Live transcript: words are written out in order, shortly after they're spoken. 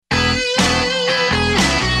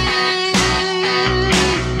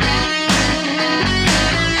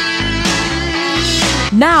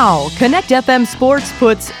Now, Connect FM Sports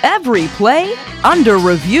puts every play under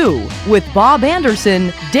review with Bob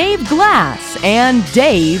Anderson, Dave Glass, and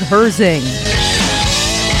Dave Herzing.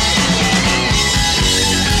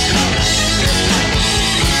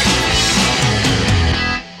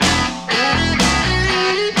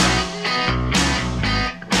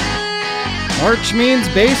 March means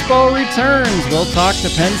baseball returns. We'll talk to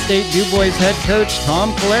Penn State DuBois head coach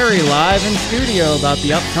Tom Calari live in studio about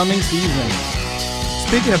the upcoming season.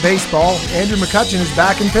 Speaking of baseball, Andrew McCutchen is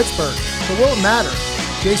back in Pittsburgh. But will it matter?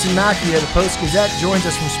 Jason Mackey of the Post-Gazette joins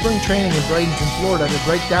us from spring training in Bradenton, Florida to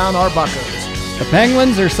break down our Buccos. The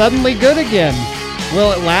Penguins are suddenly good again.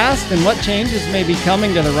 Will it last, and what changes may be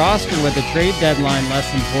coming to the roster with the trade deadline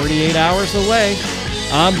less than 48 hours away?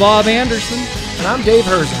 I'm Bob Anderson. And I'm Dave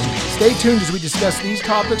Herzing. Stay tuned as we discuss these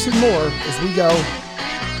topics and more as we go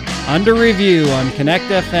Under Review on Connect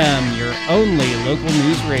FM, your only local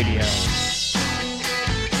news radio.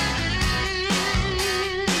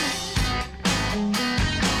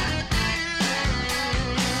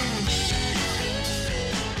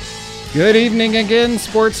 Good evening again,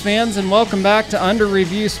 sports fans, and welcome back to Under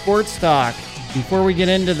Review Sports Talk. Before we get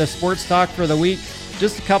into the sports talk for the week,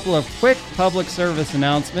 just a couple of quick public service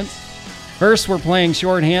announcements. First, we're playing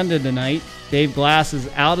shorthanded tonight. Dave Glass is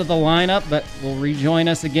out of the lineup, but will rejoin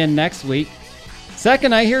us again next week.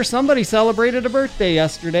 Second, I hear somebody celebrated a birthday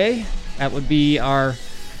yesterday. That would be our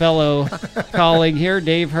fellow colleague here,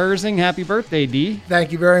 Dave Herzing. Happy birthday, D.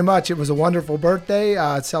 Thank you very much. It was a wonderful birthday.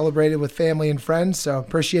 Celebrated with family and friends, so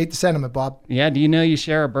appreciate the sentiment, Bob. Yeah, do you know you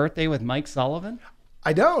share a birthday with Mike Sullivan?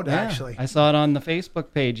 I don't, actually. I saw it on the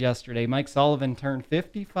Facebook page yesterday. Mike Sullivan turned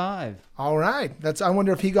 55. All right. I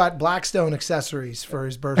wonder if he got Blackstone accessories for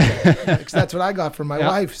his birthday. Because that's what I got for my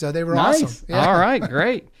wife, so they were nice. Awesome. Yeah. All right,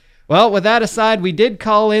 great. Well, with that aside, we did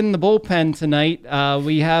call in the bullpen tonight.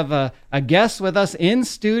 We have a guest with us in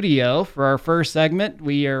studio for our first segment.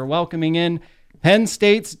 We are welcoming in Penn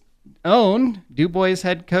State's own DuBois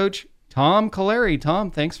head coach, Tom Calari.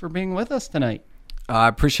 Tom, thanks for being with us tonight. I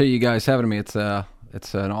appreciate you guys having me. It's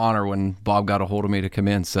an honor when Bob got a hold of me to come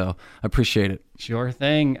in, so I appreciate it. Sure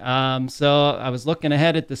thing. So I was looking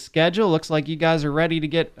ahead at the schedule. Looks like you guys are ready to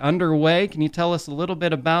get underway. Can you tell us a little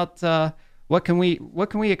bit about what can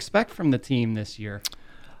we expect from the team this year?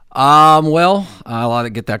 Well, I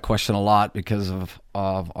get that question a lot because of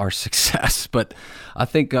our success, but I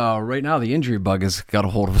think right now the injury bug has got a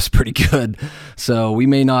hold of us pretty good. So we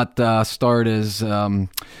may not start as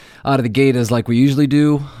out of the gate as like we usually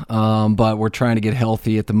do, but we're trying to get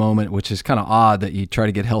healthy at the moment, which is kind of odd that you try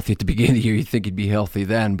to get healthy at the beginning of the year. You think you'd be healthy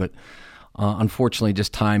then, but unfortunately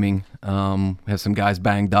just timing. We have some guys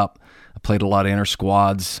banged up. I played a lot of inter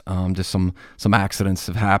squads. Just some accidents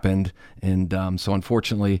have happened, and so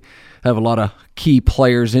unfortunately have a lot of key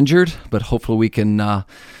players injured, but hopefully we can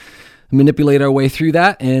manipulate our way through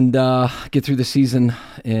that and get through the season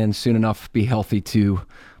and soon enough be healthy to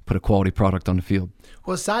put a quality product on the field.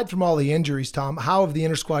 Well, aside from all the injuries, Tom, how have the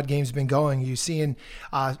inter-squad games been going? Are you seeing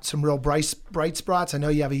some real bright spots? I know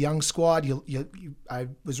you have a young squad. I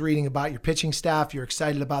was reading about your pitching staff. You're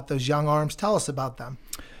excited about those young arms. Tell us about them.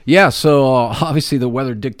 Yeah, so obviously the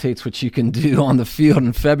weather dictates what you can do on the field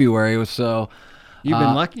in February. So you've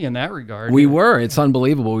been lucky in that regard. We were. It's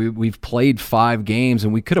unbelievable. We've played 5 games,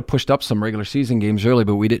 and we could have pushed up some regular season games early,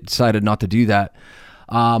 but we decided not to do that.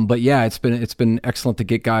 But yeah, it's been excellent to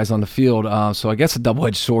get guys on the field. So I guess a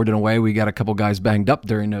double-edged sword in a way. We got a couple guys banged up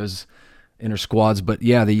during those inter squads, but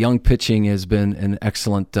yeah, the young pitching has been an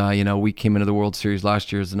excellent. We came into the World Series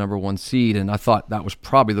last year as the number 1 seed, and I thought that was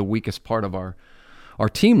probably the weakest part of our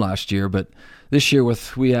team last year. But this year,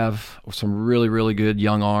 we have some really, really good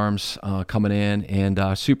young arms coming in,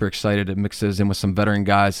 and super excited to mix those in with some veteran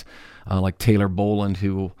guys like Taylor Boland,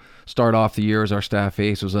 who will start off the year as our staff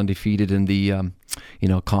ace, was undefeated in the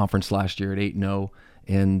conference last year at 8-0,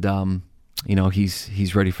 and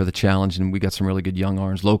he's ready for the challenge. And we got some really good young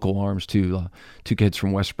arms, local arms too. 2 kids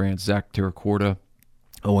from West Branch, Zach Terracorta,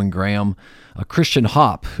 Owen Graham, Christian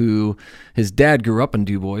Hopp, who his dad grew up in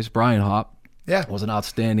DuBois, Brian Hopp. Yeah, was an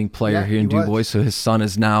outstanding player here in DuBois. So his son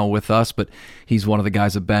is now with us, but he's one of the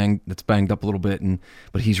guys that's banged up a little bit,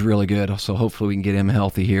 but he's really good. So hopefully we can get him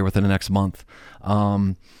healthy here within the next month.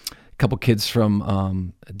 A couple kids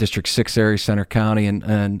from District 6 area, Center County,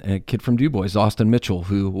 and a kid from DuBois, Austin Mitchell,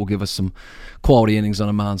 who will give us some quality innings on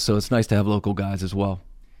the mound. So it's nice to have local guys as well.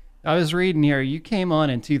 I was reading here, you came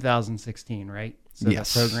on in 2016, right? So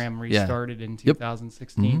yes. The program restarted in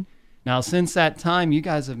 2016. Yep. Mm-hmm. Now, since that time, you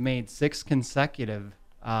guys have made 6 consecutive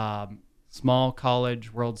small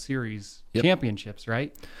college World Series championships,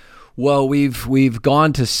 right? Well, we've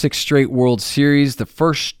gone to 6 straight World Series. The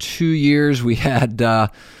first 2 years we had, I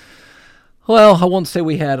won't say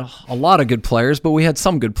we had a lot of good players, but we had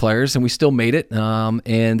some good players, and we still made it.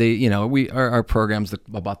 And they, our program's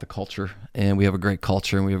about the culture, and we have a great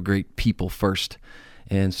culture, and we have great people first.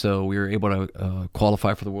 And so we were able to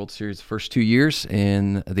qualify for the World Series the first 2 years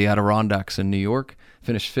in the Adirondacks in New York,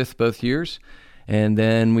 finished 5th both years. And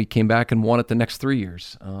then we came back and won it the next 3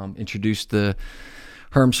 years. Introduced the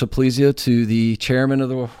Herm Supplizio to the chairman of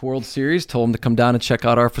the World Series, told him to come down and check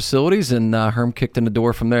out our facilities, and Herm kicked in the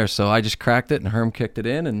door from there. So I just cracked it, and Herm kicked it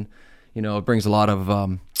in, and it brings a lot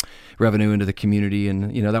of revenue into the community,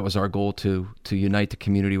 and that was our goal to unite the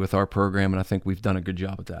community with our program, and I think we've done a good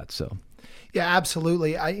job at that. So. Yeah,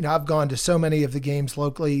 absolutely. I've gone to so many of the games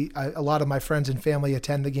locally. A lot of my friends and family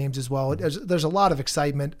attend the games as well. There's a lot of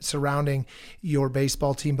excitement surrounding your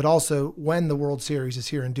baseball team, but also when the World Series is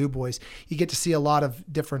here in DuBois, you get to see a lot of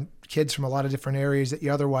different kids from a lot of different areas that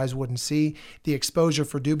you otherwise wouldn't see. The exposure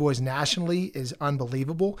for DuBois nationally is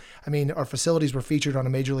unbelievable. I mean, our facilities were featured on a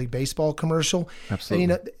Major League Baseball commercial.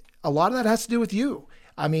 Absolutely. And, a lot of that has to do with you.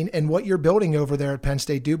 I mean, and what you're building over there at Penn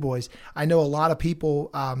State DuBois. I know a lot of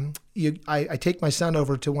people, I take my son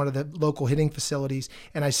over to one of the local hitting facilities,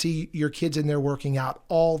 and I see your kids in there working out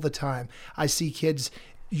all the time. I see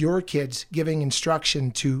your kids giving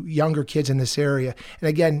instruction to younger kids in this area. And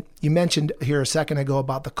again, you mentioned here a second ago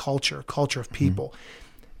about the culture of people. Mm-hmm.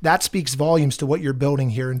 That speaks volumes to what you're building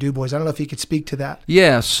here in DuBois. I don't know if you could speak to that.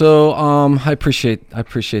 Yeah, so I appreciate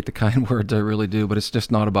the kind words, I really do, but it's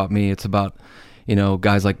just not about me. It's about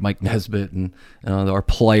guys like Mike Nesbitt and our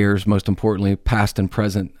players, most importantly, past and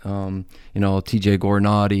present. TJ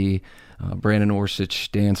Gornati, Brandon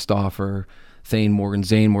Orsich, Dan Stauffer, Thane Morgan,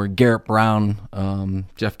 Zane Morgan, Garrett Brown,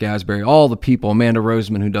 Jeff Gasberry, all the people, Amanda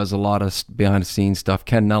Roseman, who does a lot of behind-the-scenes stuff,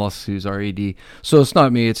 Ken Nellis, who's our AD. So it's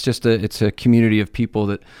not me. It's just it's a community of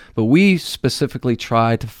people but we specifically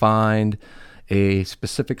try to find a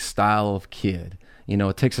specific style of kid.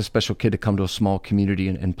 It takes a special kid to come to a small community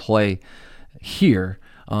and play here.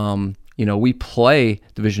 We play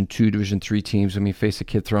Division II, Division III teams. Face a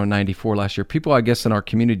kid throwing 94 last year. People, I guess, in our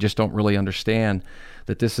community just don't really understand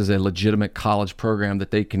that this is a legitimate college program that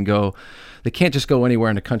they can go. They can't just go anywhere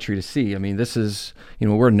in the country to see. This is,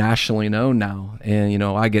 we're nationally known now. And,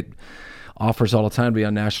 I get offers all the time to be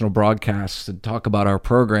on national broadcasts to talk about our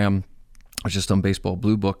program. I was just on Baseball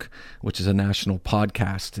Blue Book, which is a national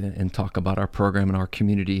podcast, and talk about our program and our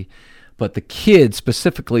community. But the kids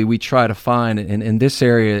specifically, we try to find, and this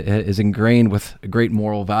area is ingrained with great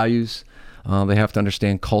moral values. They have to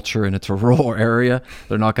understand culture, and it's a rural area.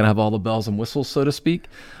 They're not going to have all the bells and whistles, so to speak.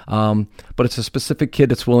 But it's a specific kid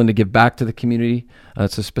that's willing to give back to the community.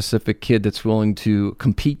 It's a specific kid that's willing to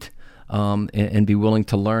compete and be willing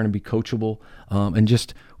to learn and be coachable. And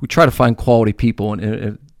just we try to find quality people,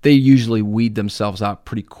 and they usually weed themselves out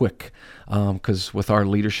pretty quick because with our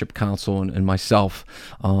leadership council and myself,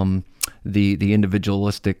 the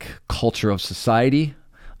individualistic culture of society,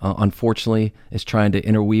 unfortunately, is trying to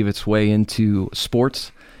interweave its way into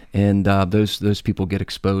sports, and those people get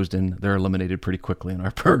exposed and they're eliminated pretty quickly in our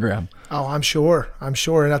program. Oh, I'm sure.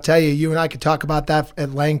 And I'll tell you, you and I could talk about that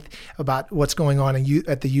at length about what's going on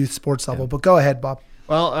at the youth sports level. Yeah. But go ahead, Bob.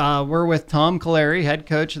 Well, we're with Tom Collaery, head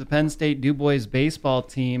coach of the Penn State DuBois baseball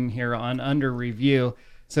team here on Under Review.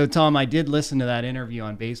 So, Tom, I did listen to that interview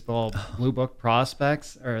on Baseball Blue Book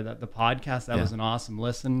Prospects, or the podcast. That was an awesome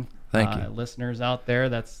listen. Thank you, listeners out there.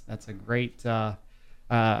 That's a great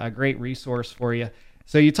resource for you.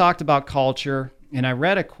 So you talked about culture, and I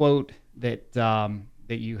read a quote that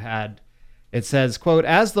you had. It says, quote,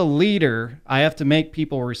 "As the leader, I have to make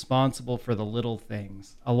people responsible for the little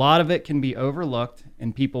things. A lot of it can be overlooked,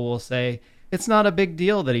 and people will say, it's not a big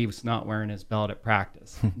deal that he's not wearing his belt at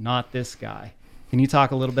practice. Not this guy." Can you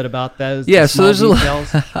talk a little bit about those? Yeah, so there's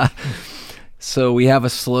details? So we have a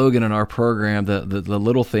slogan in our program, the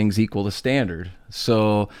little things equal the standard.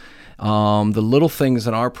 So the little things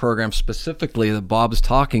in our program specifically that Bob's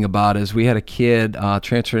talking about is we had a kid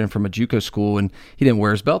transferred in from a JUCO school, and he didn't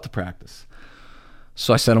wear his belt to practice.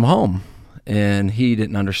 So I sent him home, and he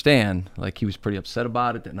didn't understand. Like, he was pretty upset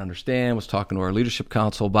about it, didn't understand, was talking to our leadership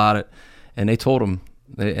council about it, and they told him,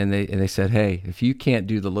 they said, hey, if you can't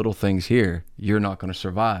do the little things here, you're not going to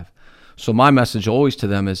survive. So my message always to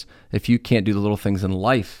them is, if you can't do the little things in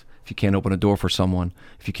life, if you can't open a door for someone,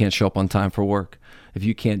 if you can't show up on time for work, if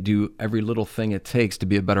you can't do every little thing it takes to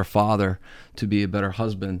be a better father, to be a better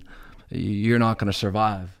husband, you're not going to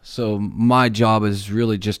survive. So my job is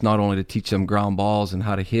really just not only to teach them ground balls and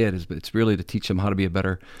how to hit, but it's really to teach them how to be a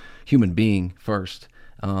better human being first,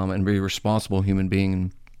 and be a responsible human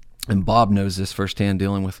being. and Bob knows this firsthand,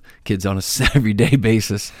 dealing with kids on a everyday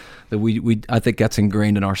basis, that I think that's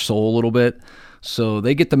ingrained in our soul a little bit. So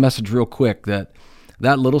they get the message real quick that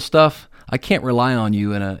little stuff, I can't rely on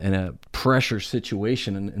you in a pressure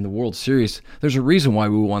situation in the World Series. There's a reason why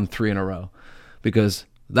we won 3 in a row, because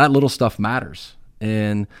that little stuff matters.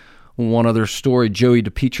 And one other story, Joey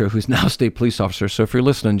DiPietro, who's now a state police officer. So if you're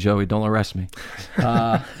listening, Joey, don't arrest me.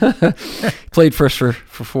 Played for us for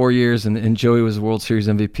 4 years, and Joey was a World Series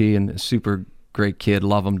MVP and a super great kid.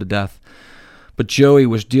 Love him to death. But Joey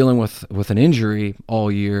was dealing with an injury all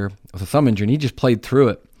year, with a thumb injury, and he just played through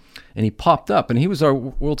it. And he popped up, and he was our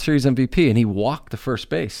World Series MVP, and he walked to first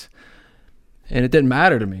base. And it didn't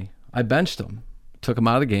matter to me. I benched him, took him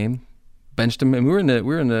out of the game, benched him, and we were in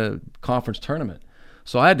the conference tournament.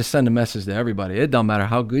 So I had to send a message to everybody. It don't matter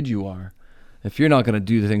how good you are. If you're not going to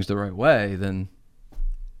do the things the right way, then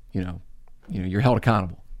you're held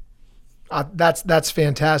accountable. That's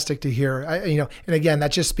fantastic to hear. And again,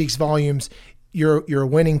 that just speaks volumes. You're a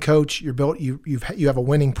winning coach. You have a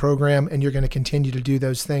winning program, and you're going to continue to do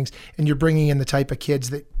those things. And you're bringing in the type of kids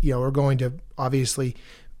that are going to obviously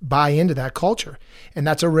buy into that culture, and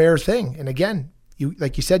that's a rare thing. And again,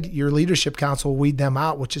 like you said, your leadership council will weed them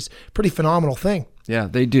out, which is a pretty phenomenal thing. Yeah,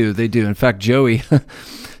 they do. In fact, Joey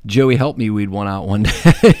helped me weed one out one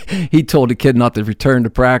day. He told the kid not to return to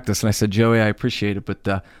practice, and I said, Joey, I appreciate it, but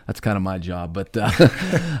that's kind of my job. But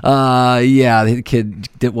yeah, the kid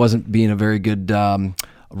that wasn't being a very good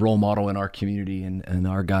role model in our community, and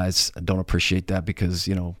our guys don't appreciate that, because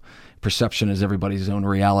perception is everybody's own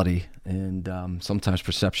reality, and sometimes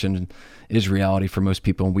perception is reality for most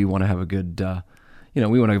people, and we want to have a good we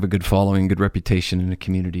want to have a good following, good reputation in the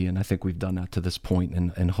community, and I think we've done that to this point,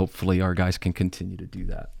 and hopefully our guys can continue to do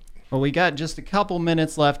that. Well, we got just a couple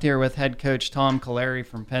minutes left here with head coach Tom Caleri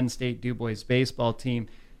from Penn State DuBois baseball team.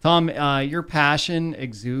 Tom, your passion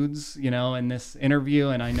exudes, in this interview,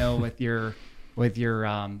 and I know with your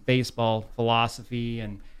baseball philosophy,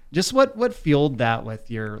 and just what fueled that with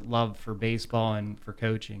your love for baseball and for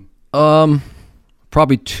coaching?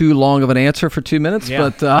 Probably too long of an answer for 2 minutes, yeah,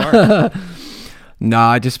 but no,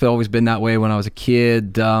 I just always been that way when I was a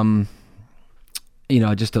kid. Just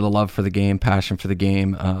had a love for the game, passion for the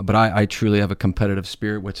game. But I truly have a competitive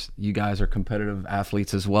spirit, which you guys are competitive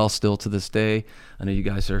athletes as well still to this day. I know you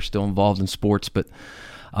guys are still involved in sports, but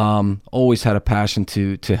always had a passion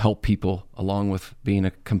to help people along with being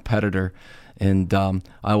a competitor. And I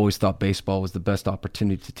always thought baseball was the best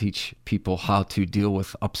opportunity to teach people how to deal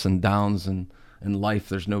with ups and downs in life.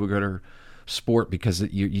 There's no greater sport, because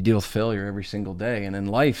you deal with failure every single day, and in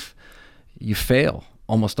life you fail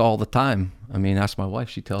almost all the time. I mean, ask my wife,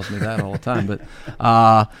 she tells me that all the time.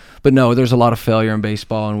 But no, there's a lot of failure in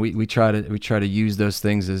baseball, and we try to use those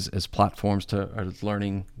things as platforms as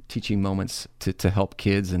learning, teaching moments to help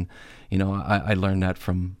kids. And I learned that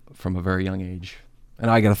from a very young age,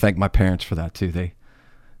 and I got to thank my parents for that too.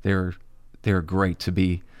 They're great to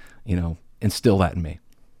be instill that in me.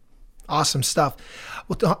 Awesome stuff.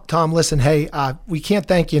 Well, Tom, listen, hey, we can't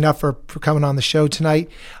thank you enough for coming on the show tonight.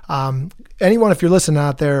 Anyone, if you're listening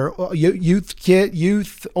out there,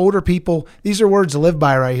 youth, older people, these are words to live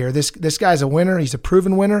by right here. This guy's a winner. He's a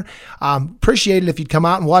proven winner. Appreciate it if you'd come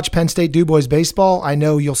out and watch Penn State DuBois baseball. I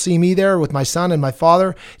know you'll see me there with my son and my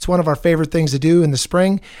father. It's one of our favorite things to do in the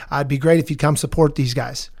spring. It'd be great if you'd come support these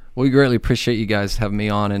guys. Well, we greatly appreciate you guys having me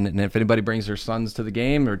on, and if anybody brings their sons to the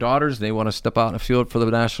game or daughters, they want to step out in the field for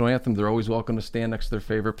the national anthem, they're always welcome to stand next to their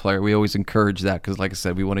favorite player. We always encourage that, because like I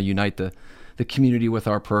said, we want to unite the community with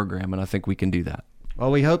our program, and I think we can do that.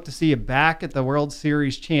 Well, we hope to see you back at the World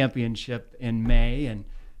Series Championship in May, and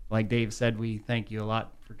like Dave said, we thank you a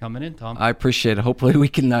lot for coming in, Tom. I appreciate it. Hopefully we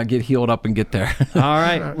can get healed up and get there. All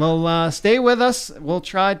right. Well, stay with us. We'll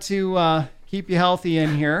try to keep you healthy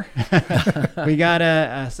in here. We got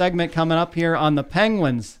a segment coming up here on the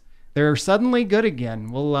Penguins. They're suddenly good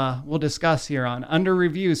again. We'll discuss here on Under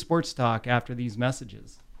Review Sports Talk after these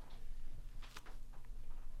messages.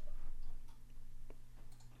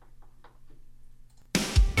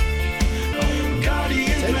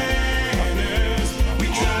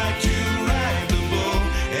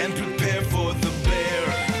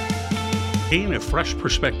 Gain a fresh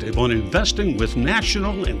perspective on investing with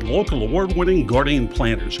national and local award-winning Guardian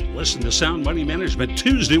Planners. Listen to Sound Money Management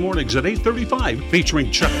Tuesday mornings at 8:35,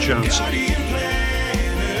 featuring Chuck Johnson. Guardian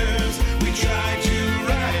Planners, we try to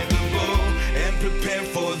ride the bull and prepare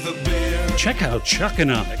for the bear. Check out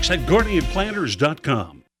Chuckonomics at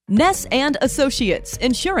GuardianPlanners.com. Ness and Associates,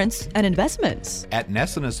 Insurance and Investments. At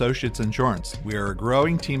Ness & Associates Insurance, we are a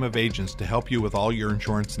growing team of agents to help you with all your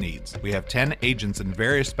insurance needs. We have 10 agents in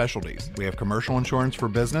various specialties. We have commercial insurance for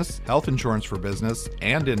business, health insurance for business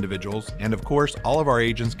and individuals, and of course, all of our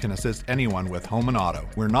agents can assist anyone with home and auto.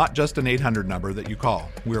 We're not just an 800 number that you call.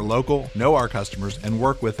 We're local, know our customers, and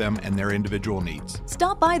work with them and their individual needs.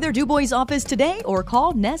 Stop by their DuBois office today or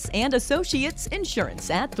call Ness and Associates Insurance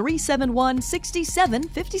at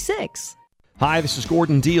 371-6756. Hi, this is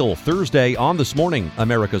Gordon Deal. Thursday on This Morning,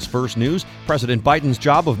 America's First News. President Biden's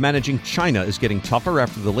job of managing China is getting tougher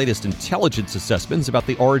after the latest intelligence assessments about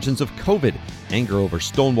the origins of COVID. Anger over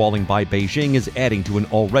stonewalling by Beijing is adding to an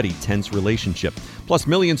already tense relationship. Plus,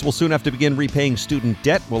 millions will soon have to begin repaying student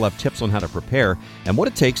debt. We'll have tips on how to prepare and what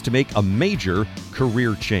it takes to make a major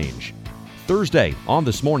career change. Thursday on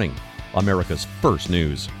This Morning, America's First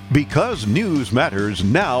News. Because news matters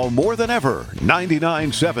now more than ever.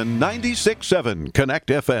 99.7, 96.7 Connect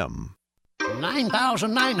FM.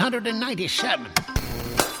 9,997.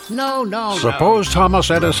 No. Suppose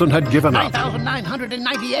Thomas Edison had given up.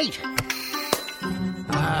 9,998.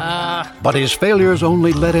 But his failures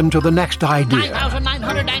only led him to the next idea.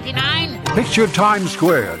 9,999. Picture Times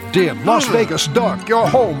Square, dim, Las Vegas dark, your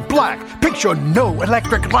home black. Picture no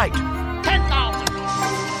electric light. 10,000.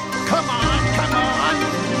 Come on.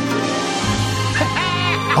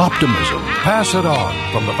 Optimism. Pass it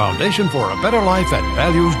on from the Foundation for a Better Life at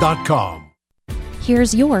values.com.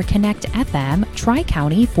 Here's your Connect FM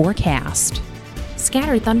Tri-County forecast.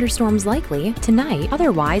 Scattered thunderstorms likely tonight,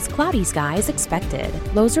 otherwise cloudy skies expected.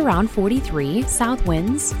 Lows around 43, south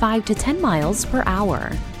winds 5 to 10 miles per hour.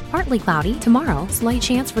 Partly cloudy tomorrow, slight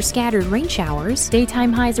chance for scattered rain showers,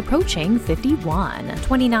 daytime highs approaching 51.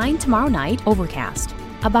 29 tomorrow night, overcast.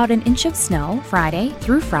 About an inch of snow Friday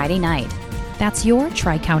through Friday night. That's your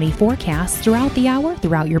Tri-County forecast throughout the hour,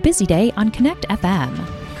 throughout your busy day on Connect FM.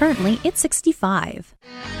 Currently, it's 65.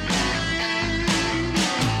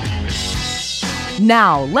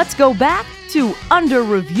 Now, let's go back to Under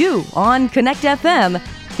Review on Connect FM.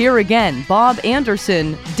 Here again, Bob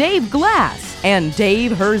Anderson, Dave Glass, and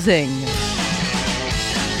Dave Herzing.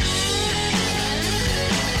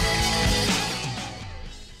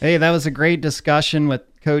 Hey, that was a great discussion with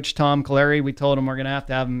Coach Tom Calari. We told him we're going to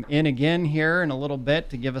have him in again here in a little bit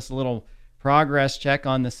to give us a little progress check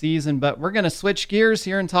on the season. But we're going to switch gears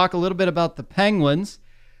here and talk a little bit about the Penguins.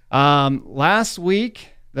 Last week,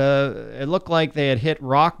 it looked like they had hit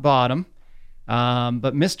rock bottom.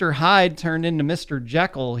 But Mr. Hyde turned into Mr.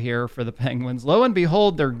 Jekyll here for the Penguins. Lo and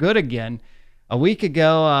behold, they're good again. A week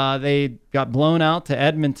ago, they got blown out to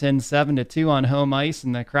Edmonton 7-2 on home ice,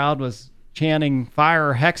 and the crowd was chanting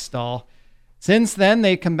 "Fire Hextall." Since then,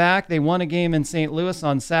 they come back. They won a game in St. Louis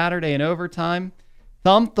on Saturday in overtime,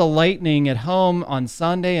 thumped the Lightning at home on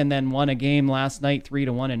Sunday, and then won a game last night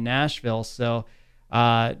 3-1 in Nashville. So,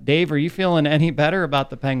 Dave, are you feeling any better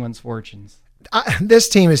about the Penguins' fortunes? This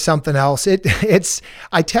team is something else. It's.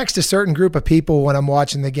 I text a certain group of people when I'm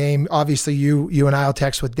watching the game. Obviously, you and I'll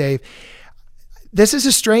text with Dave. This is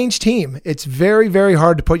a strange team. It's very, very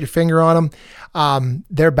hard to put your finger on them.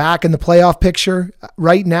 They're back in the playoff picture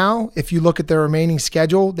right now. If you look at their remaining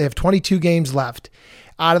schedule, they have 22 games left.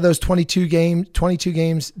 Out of those 22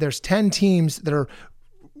 games, there's 10 teams that are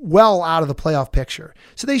well out of the playoff picture.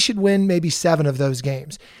 So they should win maybe 7 of those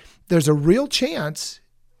games. There's a real chance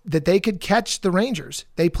that they could catch the Rangers.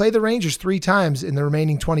 They play the Rangers 3 times in the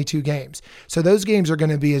remaining 22 games. So those games are going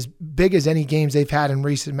to be as big as any games they've had in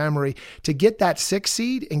recent memory. To get that 6th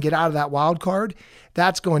seed and get out of that wild card,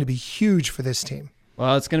 that's going to be huge for this team.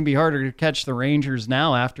 Well, it's going to be harder to catch the Rangers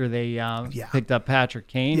now after they picked up Patrick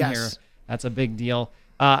Kane here. That's a big deal.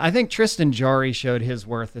 I think Tristan Jarry showed his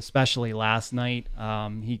worth, especially last night.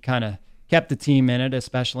 He kind of kept the team in it,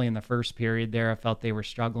 especially in the first period there. I felt they were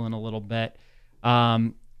struggling a little bit.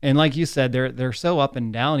 And like you said, they're so up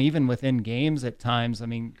and down, even within games at times. I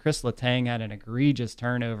mean, Chris Letang had an egregious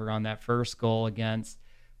turnover on that first goal against,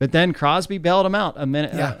 but then Crosby bailed him out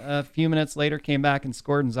a few minutes later, came back and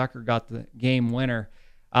scored, and Zucker got the game winner.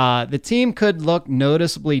 The team could look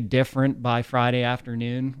noticeably different by Friday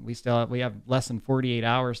afternoon. We have less than 48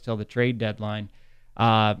 hours till the trade deadline.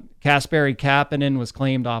 Kasperi Kapanen was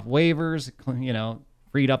claimed off waivers,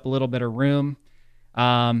 freed up a little bit of room.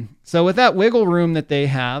 So with that wiggle room that they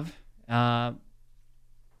have,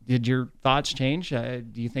 did your thoughts change? Do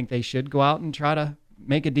you think they should go out and try to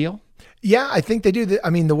make a deal? Yeah, I think they do.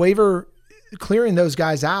 The waiver, clearing those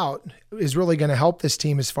guys out is really going to help this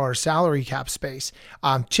team as far as salary cap space.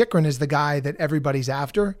 Chychrun is the guy that everybody's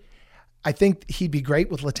after. I think he'd be great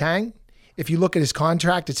with Letang. If you look at his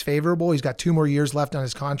contract, it's favorable. He's got 2 more years left on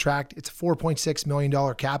his contract. It's a $4.6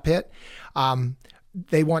 million cap hit.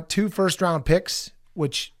 They want 2 first-round picks,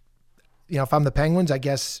 which, if I'm the Penguins, I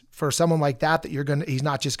guess for someone like that he's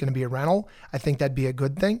not just going to be a rental. I think that'd be a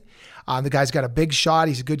good thing. The guy's got a big shot.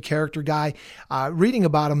 He's a good character guy. Reading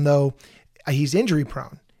about him, though, he's injury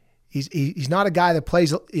prone. He's not a guy that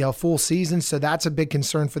plays full season, so that's a big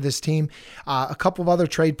concern for this team. A couple of other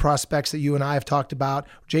trade prospects that you and I have talked about,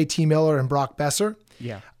 JT Miller and Brock Besser.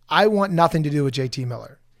 Yeah. I want nothing to do with JT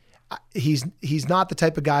Miller. He's not the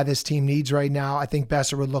type of guy this team needs right now. I think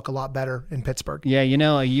Besser would look a lot better in Pittsburgh. Yeah,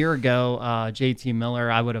 a year ago, JT Miller,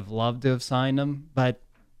 I would have loved to have signed him, but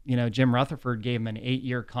Jim Rutherford gave him an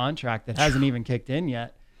 8-year contract that hasn't even kicked in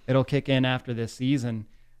yet. It'll kick in after this season.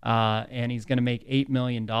 And he's going to make $8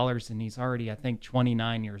 million, and he's already, I think,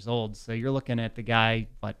 29 years old. So you're looking at the guy,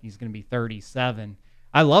 but he's going to be 37.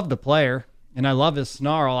 I love the player, and I love his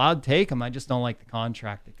snarl. I'd take him. I just don't like the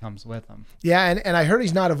contract that comes with him. Yeah, and I heard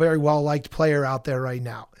he's not a very well-liked player out there right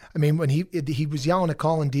now. I mean, when he was yelling at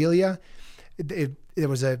Colin Delia, it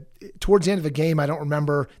was towards the end of the game. I don't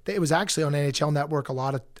remember. It was actually on NHL Network a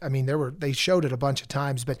lot of. I mean, they showed it a bunch of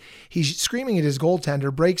times. But he's screaming at his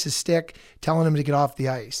goaltender, breaks his stick, telling him to get off the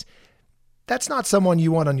ice. That's not someone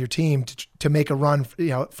you want on your team to make a run,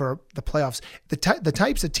 for the playoffs. The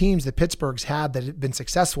types of teams that Pittsburgh's had that have been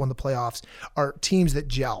successful in the playoffs are teams that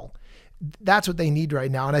gel. That's what they need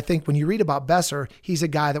right now. And I think when you read about Besser, he's a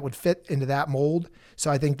guy that would fit into that mold.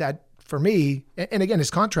 So I think that, for me, and again,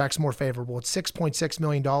 his contract's more favorable. It's $6.6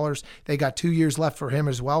 million. They got 2 years left for him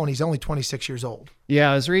as well, and he's only 26 years old.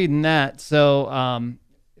 Yeah, I was reading that. So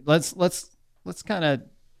let's kind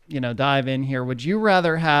of dive in here. Would you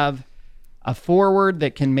rather have a forward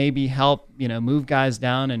that can maybe help move guys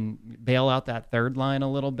down and bail out that third line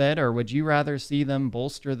a little bit, or would you rather see them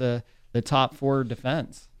bolster the top 4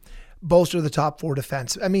 defense? Bolster the top 4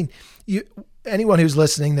 defense. I mean, anyone who's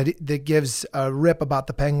listening that gives a rip about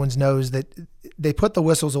the Penguins knows that they put the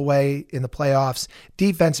whistles away in the playoffs.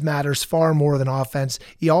 Defense matters far more than offense.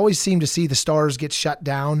 You always seem to see the Stars get shut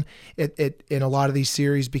down in a lot of these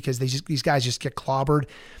series because these guys just get clobbered.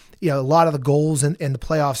 A lot of the goals in the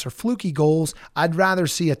playoffs are fluky goals. I'd rather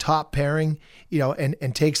see a top pairing,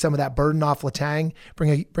 and take some of that burden off Letang.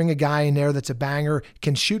 Bring a guy in there that's a banger,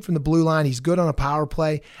 can shoot from the blue line. He's good on a power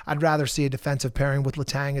play. I'd rather see a defensive pairing with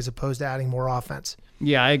Letang as opposed to adding more offense.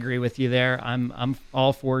 Yeah, I agree with you there. I'm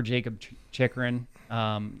all for Jacob Chychrun.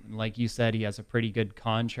 Like you said, he has a pretty good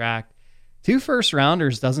contract. 2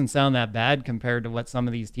 first-rounders doesn't sound that bad compared to what some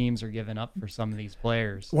of these teams are giving up for some of these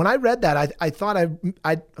players. When I read that, I thought I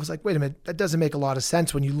was like, wait a minute, that doesn't make a lot of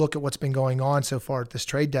sense when you look at what's been going on so far at this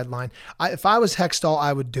trade deadline. If I was Hextall,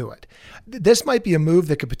 I would do it. This might be a move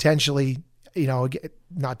that could potentially,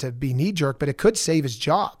 not to be knee-jerk, but it could save his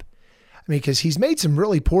job. I mean, because he's made some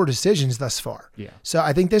really poor decisions thus far. Yeah. So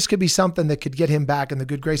I think this could be something that could get him back in the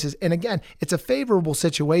good graces. And again, it's a favorable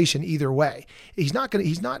situation either way. He's not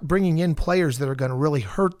bringing in players that are going to really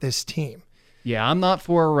hurt this team. Yeah, I'm not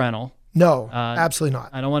for a rental. No, absolutely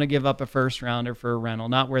not. I don't want to give up a first rounder for a rental,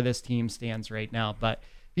 not where this team stands right now. But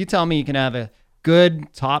if you tell me you can have a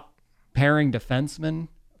good top pairing defenseman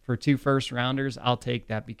for 2 first rounders, I'll take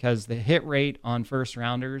that because the hit rate on first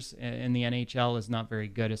rounders in the NHL is not very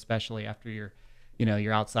good, especially after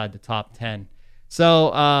you're outside the top 10.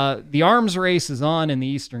 So the arms race is on in the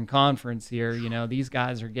Eastern Conference here. These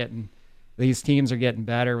teams are getting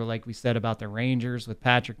better. Like we said about the Rangers with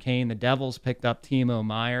Patrick Kane, the Devils picked up Timo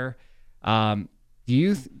Meier. How do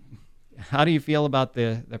you feel about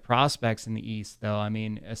the prospects in the East, though? I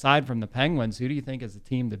mean, aside from the Penguins, who do you think is the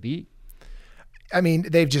team to beat? I mean,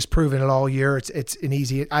 they've just proven it all year. It's an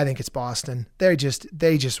easy. I think it's Boston. They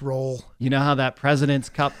just roll. You know how that President's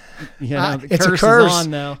Cup, the it's curse a curse. Is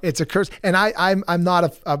on though. It's a curse. And I'm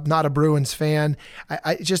not a Bruins fan.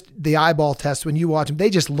 I just the eyeball test when you watch them, they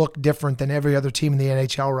just look different than every other team in the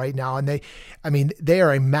NHL right now. And they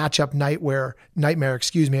are a matchup nightmare.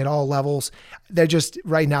 At all levels. They're just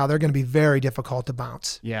right now. They're going to be very difficult to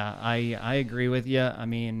bounce. Yeah, I agree with you. I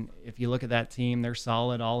mean, if you look at that team, they're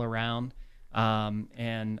solid all around.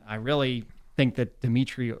 And I really think that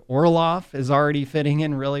Dmitry Orlov is already fitting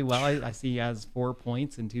in really well. I see he has 4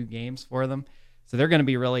 points in 2 games for them. So they're going to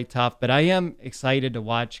be really tough. But I am excited to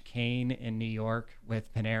watch Kane in New York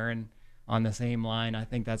with Panarin on the same line. I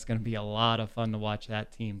think that's going to be a lot of fun to watch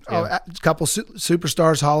that team too. Oh, a couple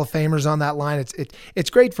superstars, Hall of Famers on that line. It's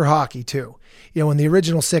great for hockey too. When the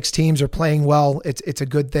original 6 teams are playing well, it's a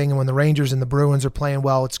good thing. And when the Rangers and the Bruins are playing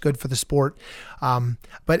well, it's good for the sport.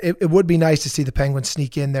 But it would be nice to see the Penguins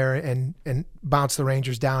sneak in there and bounce the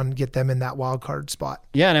Rangers down and get them in that wild card spot.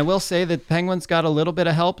 Yeah, and I will say that Penguins got a little bit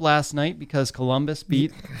of help last night because Columbus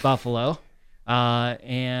beat Buffalo.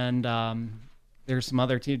 There's some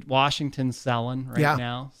other teams. Washington's selling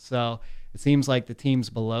now. So it seems like the teams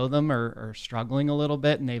below them are struggling a little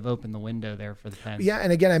bit, and they've opened the window there for the Pens. Yeah,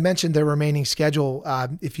 and again, I mentioned their remaining schedule. I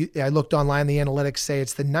looked online, the analytics say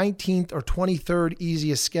it's the 19th or 23rd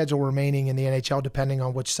easiest schedule remaining in the NHL, depending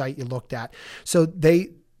on which site you looked at. So they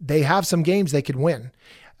have some games they could win.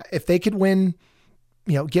 If they could win,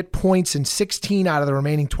 get points in 16 out of the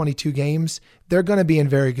remaining 22 games, they're going to be in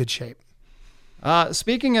very good shape.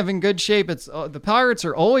 Speaking of in good shape, the Pirates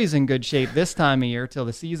are always in good shape this time of year till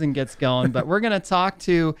the season gets going. But we're going to talk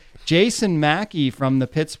to Jason Mackey from the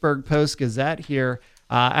Pittsburgh Post-Gazette here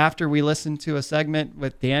after we listen to a segment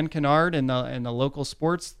with Dan Kennard in the local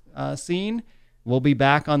sports scene. We'll be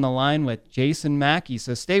back on the line with Jason Mackey.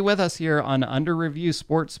 So stay with us here on Under Review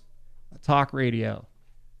Sports Talk Radio.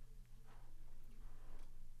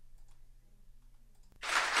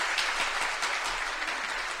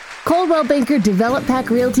 Coldwell Banker Develop Pack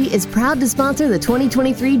Realty is proud to sponsor the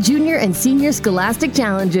 2023 Junior and Senior Scholastic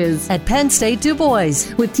Challenges at Penn State Du Bois,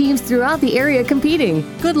 with teams throughout the area competing.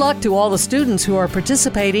 Good luck to all the students who are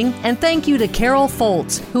participating, and thank you to Carol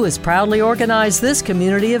Foltz, who has proudly organized this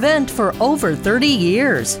community event for over 30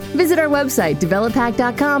 years. Visit our website,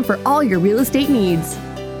 developpack.com, for all your real estate needs.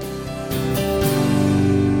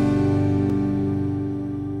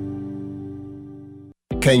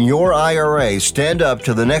 Can your IRA stand up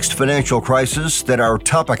to the next financial crisis that our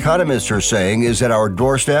top economists are saying is at our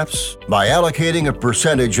doorsteps? By allocating a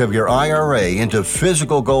percentage of your IRA into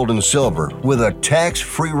physical gold and silver with a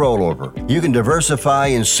tax-free rollover, you can diversify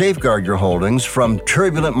and safeguard your holdings from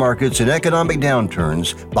turbulent markets and economic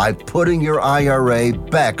downturns by putting your IRA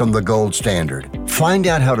back on the gold standard. Find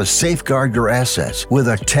out how to safeguard your assets with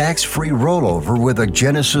a tax-free rollover with a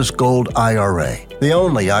Genesis Gold IRA, the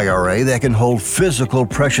only IRA that can hold physical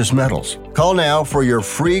precious metals. Call now for your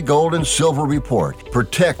free gold and silver report.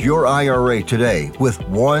 Protect your IRA today with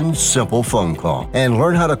one simple phone call and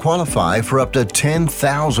learn how to qualify for up to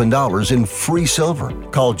 $10,000 in free silver.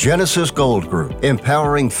 Call Genesis Gold Group,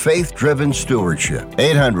 empowering faith-driven stewardship.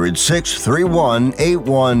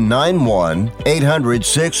 800-631-8191.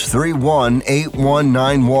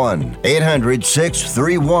 800-631-8191.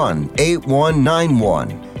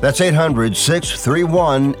 800-631-8191. That's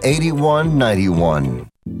 800-631-8191.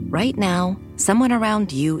 Right now, someone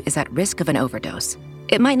around you is at risk of an overdose.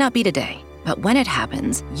 It might not be today, but when it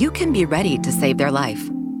happens, you can be ready to save their life.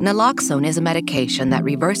 Naloxone is a medication that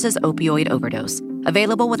reverses opioid overdose.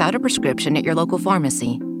 Available without a prescription at your local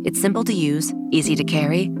pharmacy. It's simple to use, easy to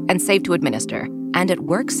carry, and safe to administer. And it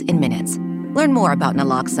works in minutes. Learn more about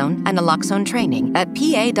naloxone and naloxone training at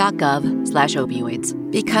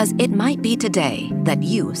pa.gov/opioids. Because it might be today that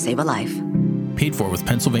you save a life. Paid for with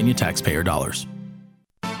Pennsylvania taxpayer dollars.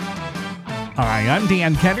 Hi, I'm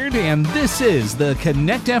Dan Kennard, and this is the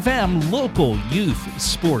Connect FM Local Youth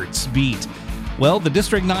Sports Beat. Well, the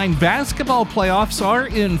District 9 basketball playoffs are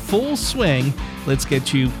in full swing. Let's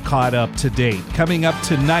get you caught up to date. Coming up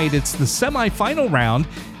tonight, it's the semifinal round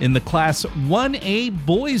in the Class 1A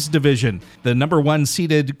Boys Division. The number 1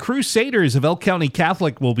 seeded Crusaders of Elk County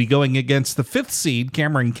Catholic will be going against the 5th seed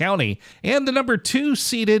Cameron County, and the number 2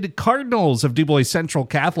 seeded Cardinals of DuBois Central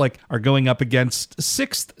Catholic are going up against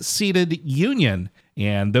 6th seeded Union.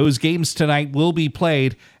 And those games tonight will be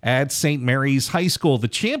played at St. Mary's High School. The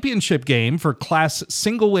championship game for Class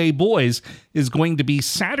Single A Boys is going to be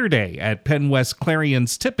Saturday at Penn West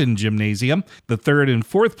Clarion's Tippin Gymnasium. The 3rd and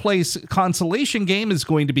 4th place consolation game is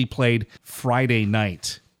going to be played Friday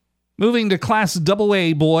night. Moving to Class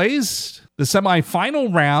AA Boys, the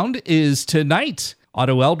semifinal round is tonight.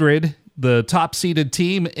 Otto Eldred, the top-seeded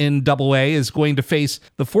team in AA, is going to face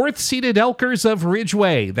the 4th-seeded Elkers of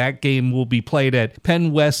Ridgeway. That game will be played at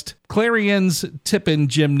Penn West Clarion's Tippin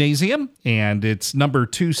Gymnasium, and it's number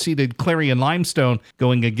 2-seeded Clarion Limestone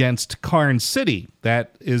going against Karn City.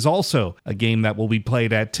 That is also a game that will be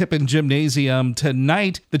played at Tippin Gymnasium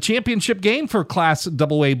tonight. The championship game for Class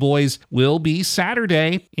AA Boys will be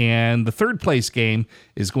Saturday, and the 3rd-place game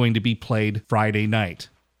is going to be played Friday night.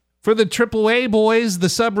 For the AAA boys, the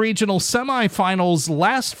sub-regional semifinals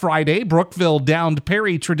last Friday, Brookville downed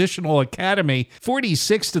Perry Traditional Academy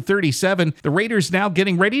 46-37. The Raiders now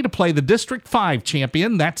getting ready to play the District 5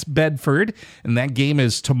 champion, that's Bedford, and that game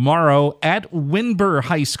is tomorrow at Winburn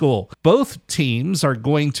High School. Both teams are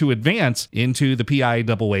going to advance into the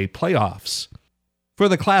PIAA playoffs. For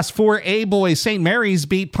the Class 4A boys, St. Mary's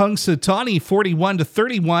beat Punxsutawney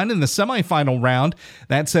 41-31 in the semifinal round.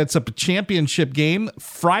 That sets up a championship game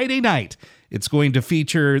Friday night. It's going to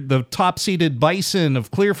feature the top-seeded Bison of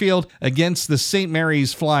Clearfield against the St.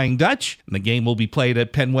 Mary's Flying Dutch. And the game will be played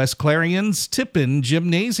at Penn West Clarion's Tippin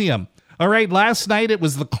Gymnasium. All right, last night it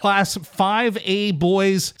was the Class 5A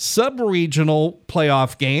boys sub-regional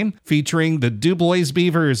playoff game featuring the DuBois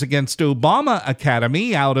Beavers against Obama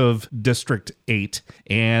Academy out of District 8.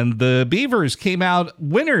 And the Beavers came out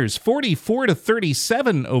winners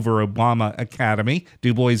 44-37 over Obama Academy.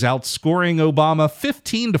 DuBois outscoring Obama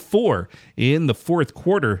 15-4 in the fourth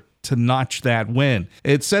quarter to notch that win.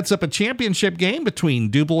 It sets up a championship game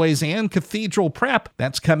between DuBois and Cathedral Prep.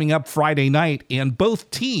 That's coming up Friday night, and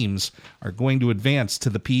both teams are going to advance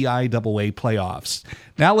to the PIAA playoffs.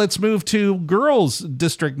 Now let's move to girls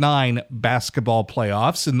District 9 basketball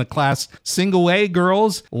playoffs. In the Class Single A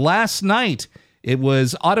girls, last night it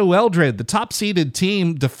was Otto Eldred, the top-seeded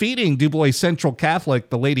team, defeating DuBois Central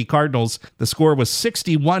Catholic, the Lady Cardinals. The score was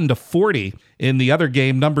 61-40. In the other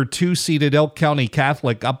game, number 2-seeded Elk County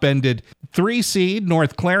Catholic upended 3-seed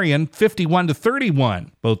North Clarion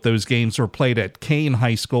 51-31. Both those games were played at Kane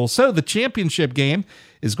High School. So the championship game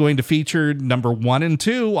is going to feature number 1 and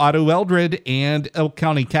 2, Otto Eldred and Elk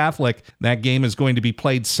County Catholic. That game is going to be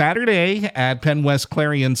played Saturday at Penn West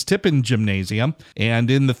Clarion's Tippin Gymnasium.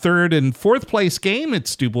 And in the third and fourth place game,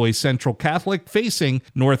 it's DuBois Central Catholic facing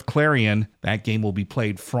North Clarion. That game will be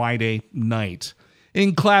played Friday night.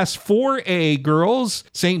 In Class 4A girls,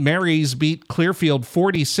 St. Mary's beat Clearfield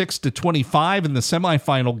 46-25 in the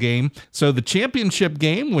semifinal game. So the championship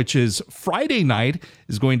game, which is Friday night,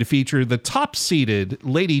 is going to feature the top-seeded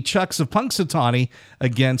Lady Chucks of Punxsutawney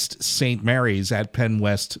against St. Mary's at Penn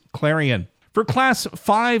West Clarion. For Class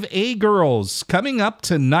 5A girls, coming up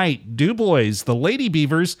tonight, DuBois, the Lady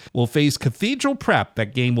Beavers, will face Cathedral Prep.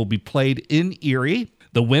 That game will be played in Erie.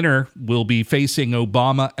 The winner will be facing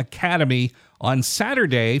Obama Academy on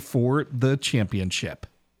Saturday for the championship.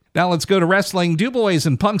 Now let's go to wrestling. DuBois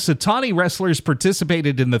and Punxsutawney wrestlers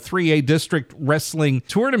participated in the 3A District Wrestling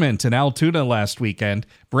Tournament in Altoona last weekend.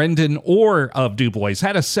 Brendan Orr of DuBois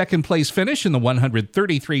had a second-place finish in the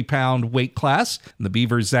 133-pound weight class. The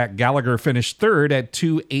Beavers' Zach Gallagher finished third at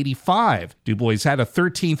 285. DuBois had a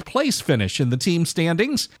 13th place finish in the team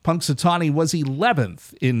standings. Punxsutawney was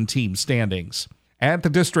 11th in team standings. At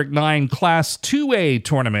the District 9 Class 2A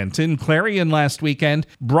tournament in Clarion last weekend,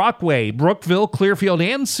 Brockway, Brookville, Clearfield,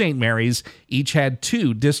 and St. Mary's each had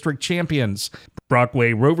 2 district champions.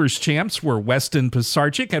 Brockway Rovers champs were Weston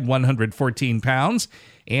Pisarchik at 114 pounds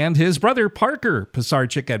and his brother Parker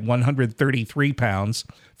Pisarchik at 133 pounds.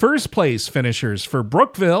 First place finishers for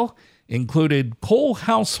Brookville included Cole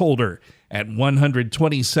Householder at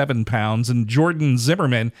 127 pounds and Jordan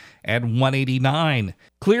Zimmerman at 189.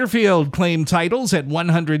 Clearfield claimed titles at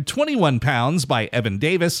 121 pounds by Evan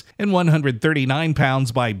Davis and 139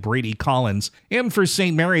 pounds by Brady Collins. And for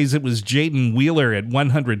St. Mary's, it was Jaden Wheeler at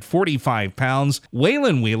 145 pounds,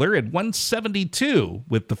 Waylon Wheeler at 172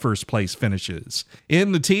 with the first place finishes.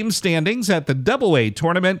 In the team standings at the AA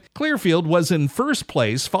tournament, Clearfield was in first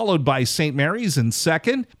place, followed by St. Mary's in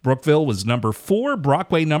second. Brookville was number 4,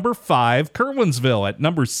 Brockway number 5, Curwensville at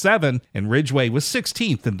number 7, and Ridgeway was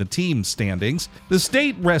 16th in the team standings. The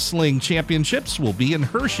state wrestling championships will be in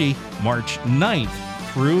Hershey March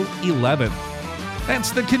 9th through 11th.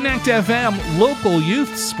 That's the Connect FM local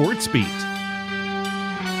youth sports beat.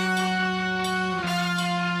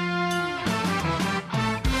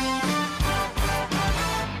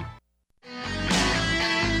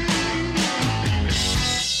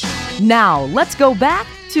 Now, let's go back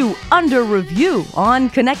to Under Review on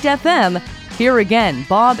Connect FM. Here again,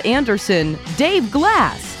 Bob Anderson, Dave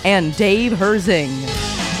Glass, and Dave Herzing.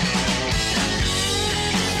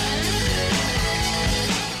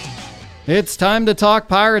 It's time to talk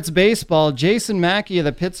Pirates baseball. Jason Mackey of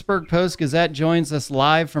the Pittsburgh Post-Gazette joins us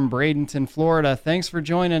live from Bradenton, Florida. Thanks for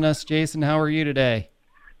joining us, Jason. How are you today?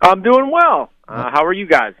 I'm doing well. How are you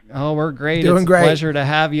guys? Oh, we're great. Doing it's great. a pleasure to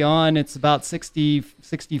have you on. It's about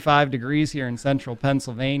 65 degrees here in central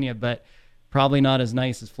Pennsylvania, but probably not as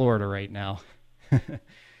nice as Florida right now.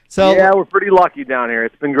 So yeah, we're pretty lucky down here.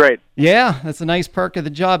 It's been great. Yeah, that's a nice perk of the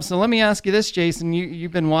job. So let me ask you this, Jason.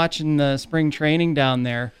 You've been watching the spring training down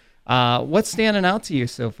there. What's standing out to you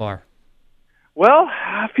so far? Well,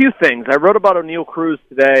 a few things. I wrote about O'Neal Cruz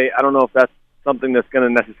today. I don't know if that's something that's going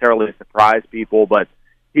to necessarily surprise people, but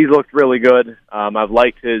he's looked really good. I've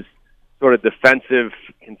liked his sort of defensive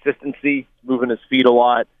consistency, moving his feet a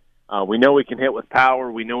lot. We know he can hit with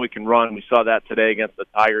power. We know he can run. We saw that today against the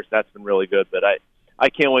Tigers. That's been really good. But I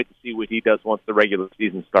can't wait to see what he does once the regular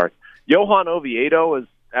season starts. Johan Oviedo has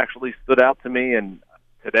actually stood out to me, and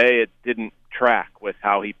today it didn't track with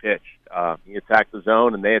how he pitched. He attacked the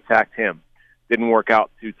zone, and they attacked him. Didn't work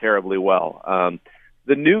out too terribly well.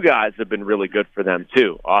 The new guys have been really good for them,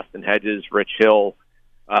 too. Austin Hedges, Rich Hill,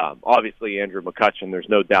 obviously Andrew McCutchen, there's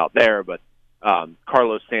no doubt there, but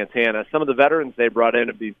Carlos Santana. Some of the veterans they brought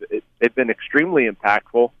in, they've been extremely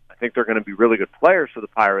impactful. I think they're going to be really good players for the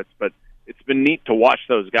Pirates, but it's been neat to watch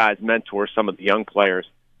those guys mentor some of the young players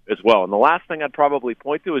as well. And the last thing I'd probably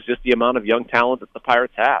point to is just the amount of young talent that the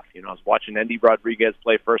Pirates have. You know, I was watching Endy Rodriguez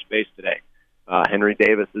play first base today. Henry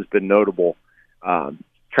Davis has been notable.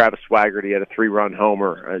 Travis Swaggerty had a 3-run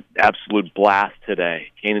homer, an absolute blast today.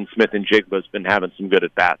 Kanan Smith and Jigba's been having some good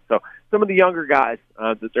at-bats. So some of the younger guys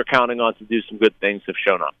that they're counting on to do some good things have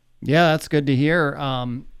shown up. Yeah, that's good to hear.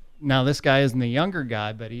 Now, this guy isn't a younger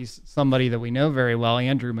guy, but he's somebody that we know very well.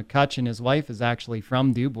 Andrew McCutchen, his wife, is actually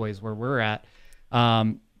from DuBois, where we're at.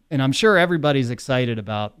 And I'm sure everybody's excited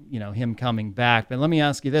about, him coming back. But let me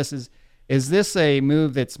ask you this. Is this a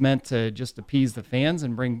move that's meant to just appease the fans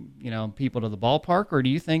and bring, people to the ballpark, or do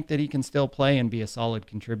you think that he can still play and be a solid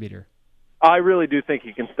contributor? I really do think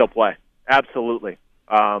he can still play. Absolutely.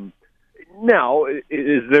 Now,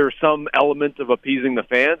 is there some element of appeasing the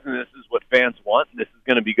fans, and this is what fans want, and this is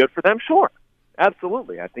going to be good for them? Sure.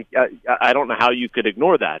 Absolutely. I think I don't know how you could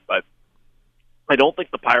ignore that, but I don't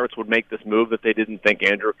think the Pirates would make this move if they didn't think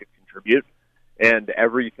Andrew could contribute. And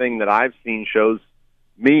everything that I've seen shows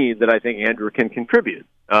me that I think Andrew can contribute.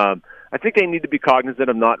 I think they need to be cognizant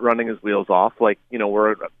of not running his wheels off. Like,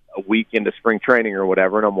 we're a week into spring training or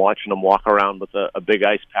whatever, and I'm watching him walk around with a big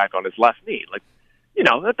ice pack on his left knee. Like,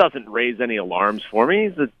 that doesn't raise any alarms for me.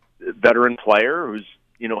 He's a veteran player who's,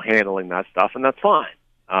 handling that stuff, and that's fine.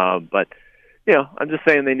 But, I'm just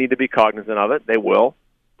saying they need to be cognizant of it. They will.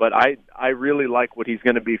 But I really like what he's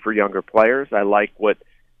going to be for younger players. I like what,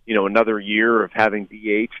 another year of having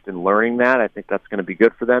DH'd and learning that. I think that's going to be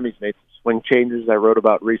good for them. He's made some swing changes I wrote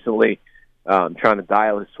about recently, trying to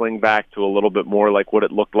dial his swing back to a little bit more like what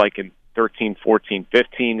it looked like in 13, 14,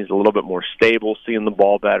 15. He's a little bit more stable, seeing the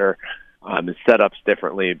ball better. His setup's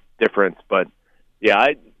different. But, yeah,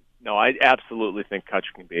 I absolutely think Kutch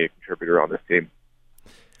can be a contributor on this team.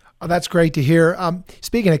 Oh, that's great to hear.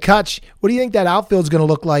 Speaking of Kutch, what do you think that outfield's going to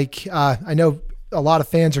look like? I know a lot of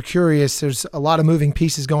fans are curious. There's a lot of moving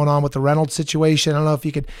pieces going on with the Reynolds situation. I don't know if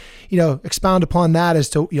you could, expound upon that as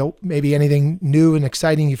to, maybe anything new and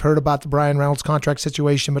exciting you've heard about the Brian Reynolds contract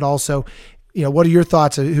situation, but also, what are your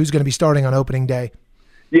thoughts of who's going to be starting on opening day?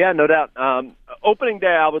 Yeah, no doubt. Opening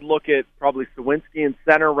day, I would look at probably Sawinski in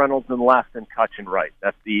center, Reynolds in left, and Kutch in right.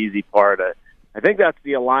 That's the easy part. I think that's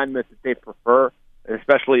the alignment that they prefer,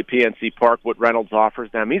 especially at PNC Park, what Reynolds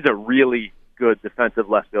offers them. He's a really good defensive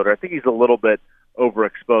left fielder. I think he's a little bit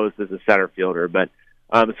overexposed as a center fielder. But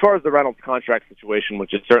as far as the Reynolds contract situation,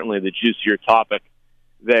 which is certainly the juicier topic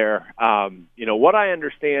there, what I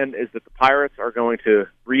understand is that the Pirates are going to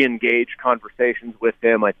re-engage conversations with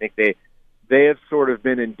him. I think they have sort of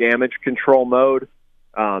been in damage control mode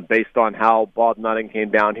based on how Bob Nutting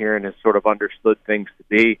came down here and has sort of understood things to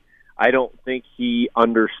be. I don't think he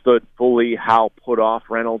understood fully how put off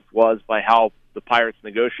Reynolds was by how the Pirates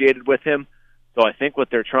negotiated with him. So I think what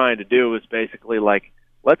they're trying to do is basically like,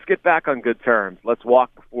 let's get back on good terms. Let's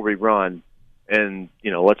walk before we run. And,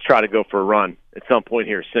 let's try to go for a run at some point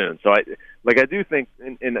here soon. So I do think,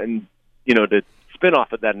 and to spin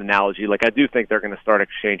off of that analogy, I do think they're going to start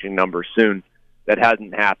exchanging numbers soon. That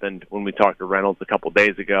hasn't happened when we talked to Reynolds a couple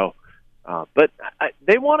days ago. But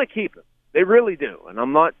they want to keep him. They really do. And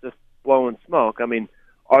I'm not just blowing smoke. I mean,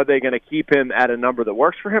 are they going to keep him at a number that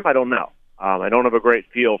works for him? I don't know. I don't have a great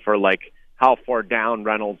feel for, how far down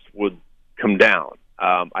Reynolds would come down.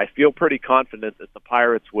 I feel pretty confident that the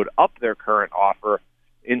Pirates would up their current offer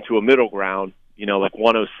into a middle ground.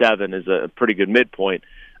 107 is a pretty good midpoint.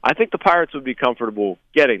 I think the Pirates would be comfortable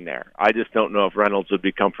getting there. I just don't know if Reynolds would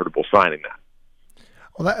be comfortable signing that.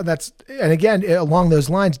 Well, and again, along those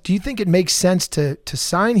lines, do you think it makes sense to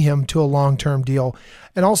sign him to a long-term deal?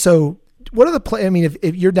 And also, what are the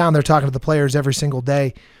if you're down there talking to the players every single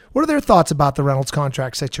day, what are their thoughts about the Reynolds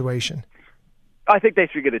contract situation? I think they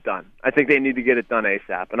should get it done. I think they need to get it done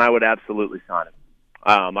ASAP, and I would absolutely sign it.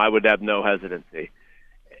 I would have no hesitancy.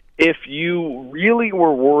 If you really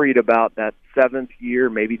were worried about that 7th year,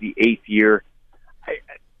 maybe the 8th year,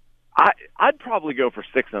 I'd probably go for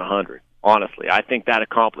 600. Honestly, I think that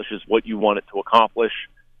accomplishes what you want it to accomplish.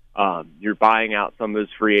 You're buying out some of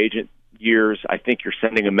those free agent years. I think you're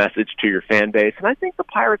sending a message to your fan base, and I think the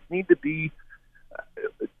Pirates need to be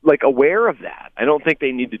aware of that. I don't think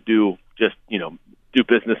they need to do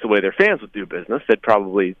business the way their fans would do business. They'd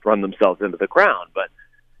probably run themselves into the ground. But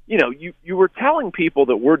you were telling people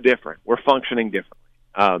that we're different. We're functioning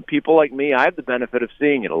differently. People like me, I have the benefit of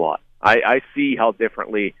seeing it a lot. I see how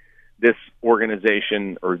differently this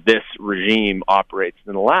organization or this regime operates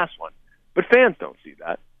than the last one. But fans don't see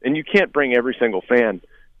that. And you can't bring every single fan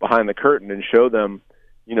behind the curtain and show them,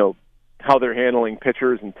 how they're handling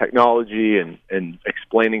pitchers and technology and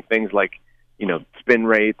explaining things like, spin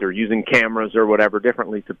rate or using cameras or whatever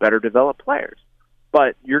differently to better develop players.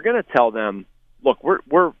 But you're going to tell them, look,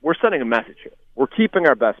 we're sending a message here. We're keeping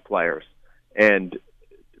our best players. And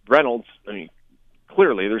Reynolds,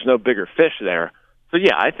 clearly there's no bigger fish there. So,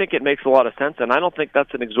 yeah, I think it makes a lot of sense, and I don't think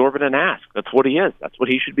that's an exorbitant ask. That's what he is. That's what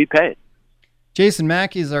he should be paid. Jason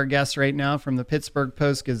Mackey is our guest right now from the Pittsburgh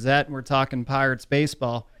Post-Gazette. We're talking Pirates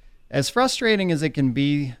baseball. As frustrating as it can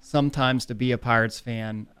be sometimes to be a Pirates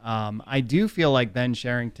fan, I do feel like Ben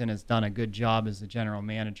Cherington has done a good job as the general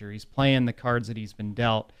manager. He's playing the cards that he's been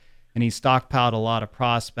dealt, and he's stockpiled a lot of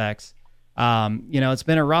prospects. It's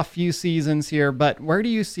been a rough few seasons here, but where do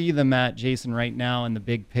you see them at, Jason, right now in the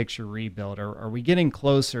big picture rebuild? Or are we getting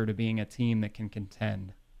closer to being a team that can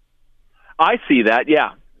contend? I see that,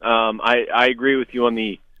 yeah. I agree with you on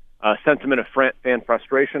the sentiment of fan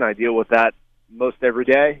frustration. I deal with that most every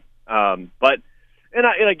day. But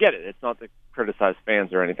I get it. It's not to criticize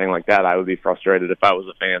fans or anything like that. I would be frustrated if I was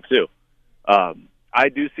a fan too. I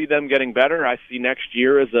do see them getting better. I see next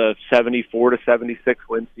year as a 74 to 76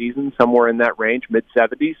 win season, somewhere in that range,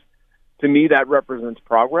 mid-70s. To me, that represents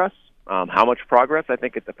progress. How much progress? I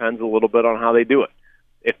think it depends a little bit on how they do it.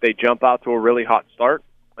 If they jump out to a really hot start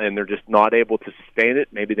and they're just not able to sustain it,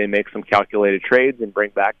 maybe they make some calculated trades and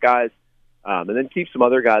bring back guys, and then keep some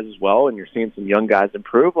other guys as well, and you're seeing some young guys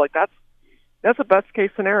improve. That's a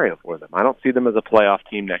best-case scenario for them. I don't see them as a playoff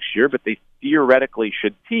team next year, but they theoretically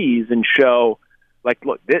should tease and show,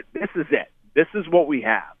 look, this is it. This is what we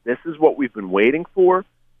have. This is what we've been waiting for.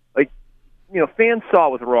 Fans saw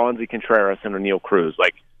with Roansy Contreras and O'Neal Cruz,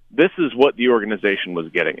 this is what the organization was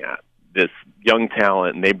getting at, this young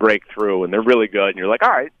talent, and they break through, and they're really good, and you're like, all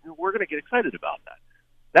right, we're going to get excited about that.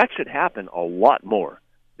 That should happen a lot more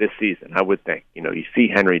this season, I would think. You see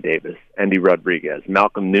Henry Davis, Andy Rodriguez,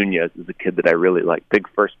 Malcolm Nunez is a kid that I really like, big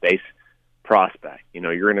first base prospect.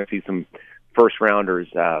 You're going to see some first-rounders,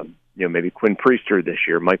 maybe Quinn Priester this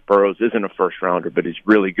year. Mike Burrows isn't a first-rounder, but he's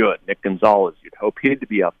really good. Nick Gonzalez, you'd hope he'd to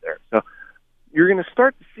be up there. So you're going to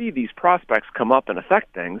start to see these prospects come up and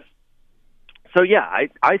affect things. So, yeah,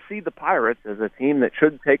 I see the Pirates as a team that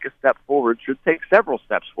should take a step forward, should take several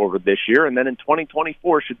steps forward this year, and then in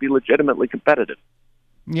 2024 should be legitimately competitive.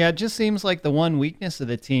 Yeah, it just seems like the one weakness of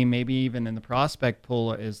the team, maybe even in the prospect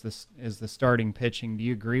pool, is the starting pitching. Do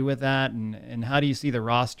you agree with that? And how do you see the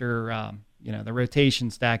roster, the rotation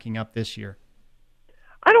stacking up this year?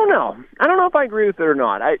 I don't know. I don't know if I agree with it or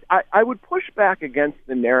not. I would push back against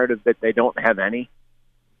the narrative that they don't have any.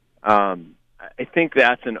 I think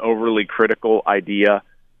that's an overly critical idea.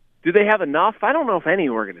 Do they have enough? I don't know if any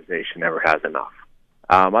organization ever has enough.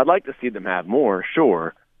 I'd like to see them have more,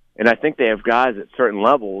 sure. And I think they have guys at certain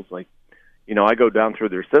levels, I go down through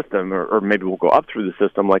their system, or maybe we'll go up through the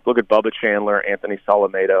system. Look at Bubba Chandler, Anthony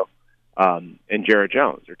Solometo, and Jared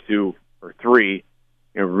Jones, or 2 or 3,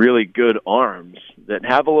 really good arms that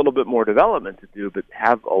have a little bit more development to do, but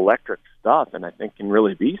have electric stuff, and I think can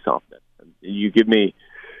really be something. You give me,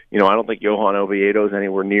 I don't think Johan Oviedo is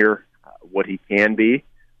anywhere near what he can be.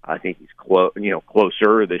 I think he's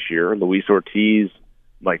closer this year. Luis Ortiz,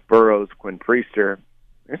 Mike Burrows, Quinn Priester.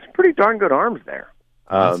 There's some pretty darn good arms there.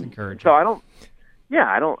 That's encouraging. So I don't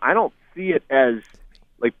see it as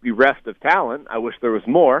the rest of talent. I wish there was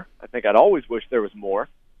more. I think I'd always wish there was more.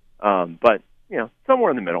 But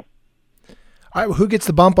somewhere in the middle. All right, who gets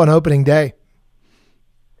the bump on opening day?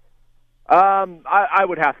 I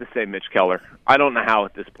would have to say Mitch Keller. I don't know how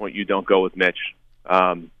at this point you don't go with Mitch.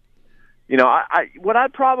 What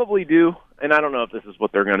I'd probably do, and I don't know if this is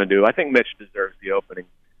what they're going to do, I think Mitch deserves the opening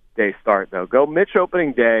day start, though. Go Mitch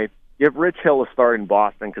opening day, give Rich Hill a start in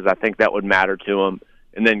Boston because I think that would matter to him,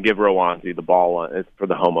 and then give Roansy the ball for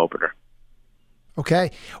the home opener.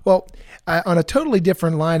 Okay. Well, on a totally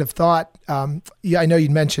different line of thought, I know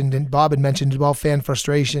you'd mentioned, and Bob had mentioned as well, fan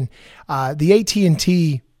frustration. The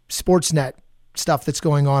AT&T Sportsnet stuff that's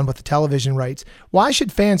going on with the television rights. Why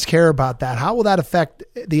should fans care about that? How will that affect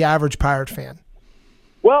the average Pirate fan?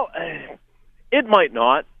 Well, It might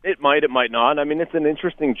not. It might not. I mean, it's an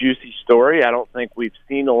interesting, juicy story. I don't think we've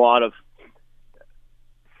seen a lot of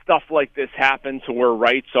stuff like this happen to where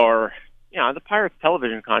rights are, the Pirates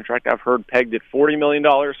television contract I've heard pegged at $40 million,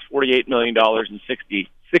 $48 million, and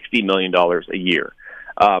 $60 million a year.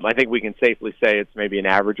 I think we can safely say it's maybe an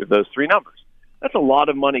average of those three numbers. That's a lot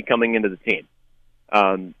of money coming into the team.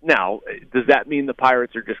 Now, does that mean the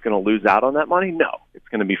Pirates are just going to lose out on that money? No, it's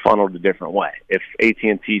going to be funneled a different way. If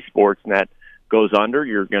AT&T Sportsnet goes under,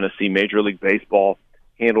 you're going to see Major League Baseball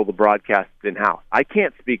handle the broadcasts in-house. I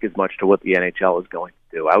can't speak as much to what the NHL is going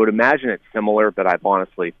to do. I would imagine it's similar, but I've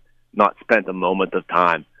honestly not spent a moment of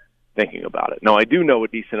time thinking about it. Now, I do know a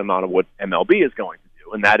decent amount of what MLB is going to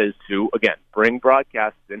do, and that is to, again, bring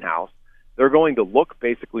broadcasts in-house. They're going to look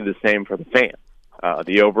basically the same for the fans.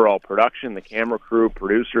 The overall production, the camera crew,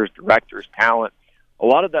 producers, directors, talent, a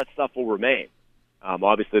lot of that stuff will remain.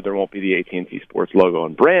 Obviously, there won't be the AT&T Sports logo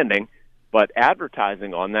and branding, but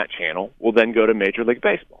advertising on that channel will then go to Major League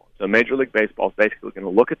Baseball. So Major League Baseball is basically going to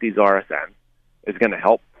look at these RSNs, is going to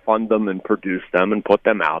help fund them and produce them and put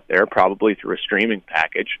them out there, probably through a streaming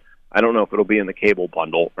package. I don't know if it'll be in the cable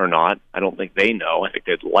bundle or not. I don't think they know. I think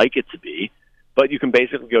they'd like it to be. But you can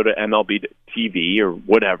basically go to MLB TV or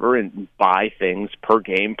whatever and buy things per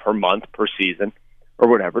game, per month, per season, or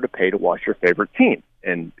whatever to pay to watch your favorite team.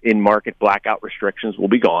 And in-market blackout restrictions will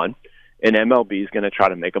be gone, and MLB is going to try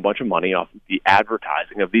to make a bunch of money off of the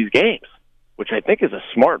advertising of these games, which I think is a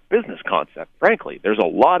smart business concept, frankly. There's a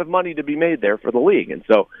lot of money to be made there for the league, and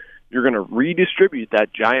so you're going to redistribute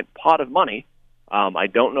that giant pot of money. I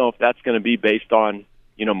don't know if that's going to be based on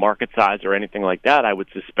market size or anything like that. I would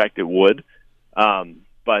suspect it would.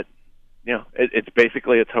 But it's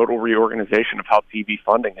basically a total reorganization of how TV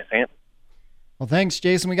funding is handled. Well, thanks,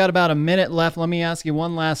 Jason. We got about a minute left. Let me ask you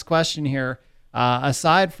one last question here.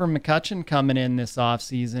 Aside from McCutchen coming in this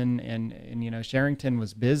offseason and Sherrington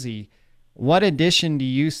was busy, what addition do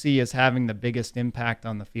you see as having the biggest impact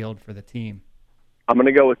on the field for the team? I'm going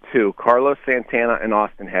to go with two: Carlos Santana and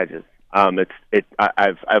Austin Hedges.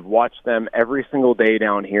 I've watched them every single day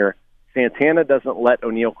down here. Santana doesn't let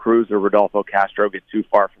O'Neill Cruz or Rodolfo Castro get too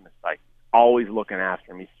far from his sight. Always looking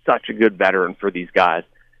after him. He's such a good veteran for these guys.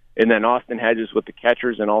 And then Austin Hedges with the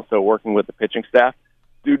catchers and also working with the pitching staff.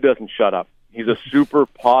 Dude doesn't shut up. He's a super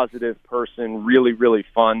positive person, really, really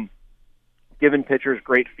fun, giving pitchers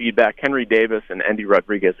great feedback. Henry Davis and Andy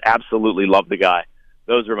Rodriguez, absolutely love the guy.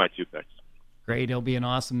 Those are my two picks. Great. He'll be an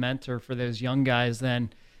awesome mentor for those young guys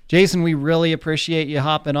then. Jason, we really appreciate you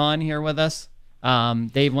hopping on here with us.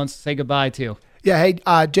 Dave wants to say goodbye too. Yeah. Hey,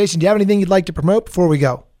 Jason, do you have anything you'd like to promote before we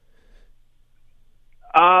go?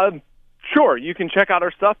 Sure. You can check out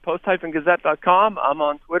our stuff, post-gazette.com. I'm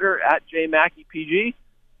on Twitter at JMackeyPG.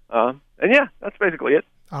 And yeah, that's basically it.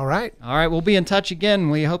 All right. We'll be in touch again.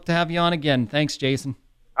 We hope to have you on again. Thanks, Jason.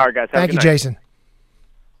 All right, guys. Thank you, Jason.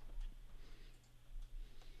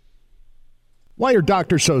 Why are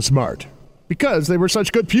doctors so smart? Because they were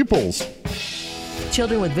such good pupils.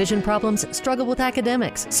 Children with vision problems struggle with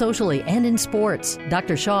academics, socially, and in sports.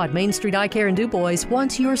 Dr. Shaw at Main Street Eye Care in Du Bois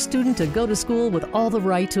wants your student to go to school with all the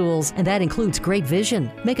right tools, and that includes great vision.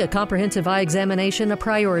 Make a comprehensive eye examination a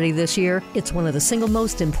priority this year. It's one of the single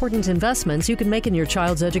most important investments you can make in your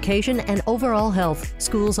child's education and overall health.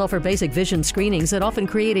 Schools offer basic vision screenings that often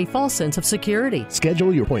create a false sense of security.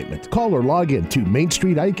 Schedule your appointment. Call or log in to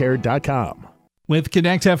MainStreetEyeCare.com. With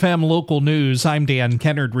Connect FM Local News, I'm Dan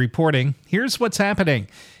Kennard reporting. Here's what's happening.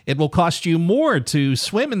 It will cost you more to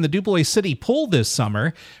swim in the Du Bois City Pool this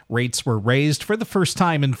summer. Rates were raised for the first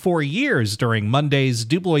time in 4 years during Monday's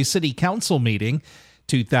Du Bois City Council meeting.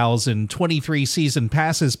 2023 season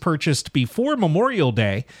passes purchased before Memorial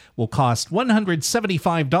Day will cost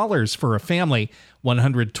 $175 for a family,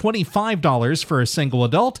 $125 for a single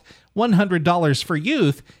adult, $100 for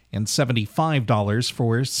youth, and $75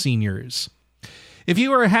 for seniors. If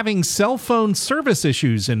you are having cell phone service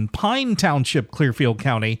issues in Pine Township, Clearfield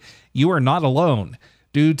County, you are not alone.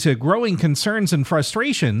 Due to growing concerns and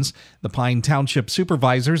frustrations, the Pine Township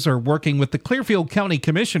supervisors are working with the Clearfield County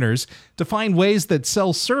commissioners to find ways that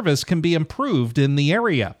cell service can be improved in the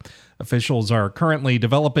area. Officials are currently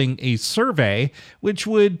developing a survey which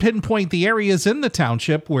would pinpoint the areas in the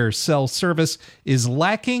township where cell service is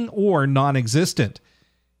lacking or non-existent.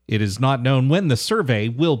 It is not known when the survey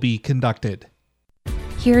will be conducted.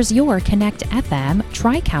 Here's your Connect FM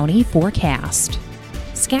Tri-County forecast.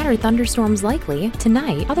 Scattered thunderstorms likely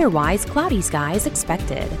tonight, otherwise cloudy skies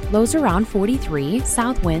expected. Lows around 43,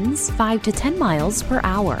 south winds 5 to 10 miles per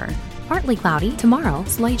hour. Partly cloudy tomorrow,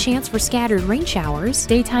 slight chance for scattered rain showers.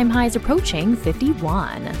 Daytime highs approaching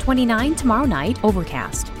 51. 29 tomorrow night,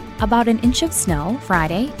 overcast. About an inch of snow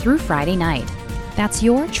Friday through Friday night. That's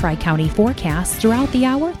your Tri-County forecast throughout the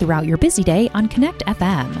hour, throughout your busy day on Connect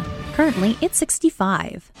FM. Currently, it's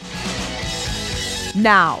 65.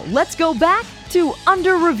 Now, let's go back to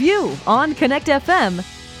Under Review on Connect FM.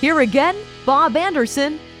 Here again, Bob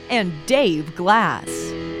Anderson and Dave Glass.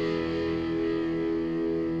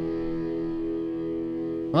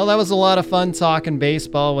 Well, that was a lot of fun talking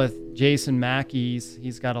baseball with Jason Mackey.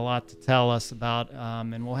 He's got a lot to tell us about,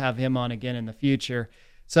 and we'll have him on again in the future.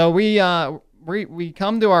 So we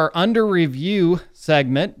come to our Under Review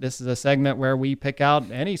segment. This is a segment where we pick out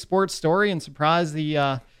any sports story and surprise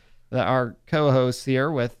our co-hosts here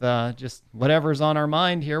with just whatever's on our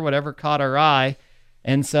mind here, whatever caught our eye.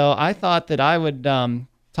 And so I thought that I would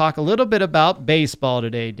talk a little bit about baseball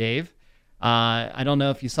today, Dave. I don't know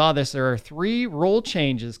if you saw this. There are 3 rule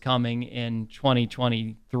changes coming in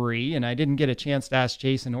 2023, and I didn't get a chance to ask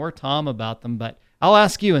Jason or Tom about them, but I'll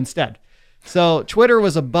ask you instead. So Twitter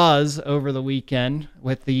was abuzz over the weekend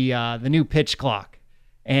with the new pitch clock.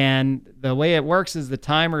 And the way it works is the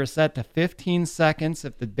timer is set to 15 seconds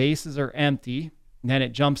if the bases are empty. And then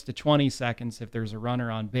it jumps to 20 seconds if there's a runner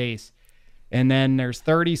on base. And then there's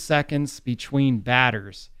 30 seconds between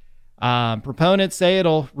batters. Proponents say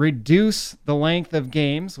it'll reduce the length of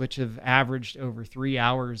games, which have averaged over 3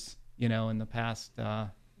 hours, in the past,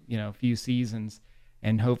 few seasons,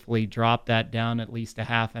 and hopefully drop that down at least a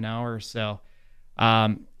half an hour or so.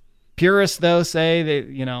 Purists, though, say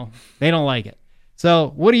that, they don't like it.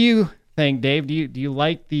 So what do you think, Dave? Do you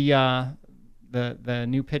like the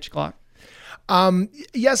new pitch clock?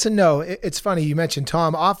 Yes and no. It's funny you mentioned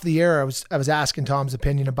Tom. Off the air, I was asking Tom's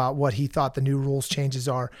opinion about what he thought the new rules changes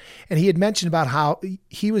are, and he had mentioned about how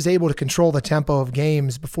he was able to control the tempo of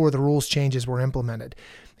games before the rules changes were implemented.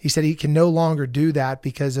 He said he can no longer do that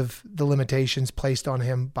because of the limitations placed on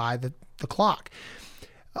him by the clock.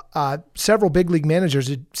 Several big league managers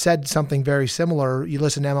had said something very similar. You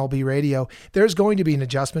listen to MLB radio. There's going to be an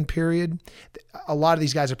adjustment period. A lot of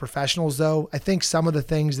these guys are professionals, though. I think some of the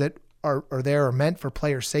things that are there are meant for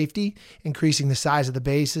player safety, increasing the size of the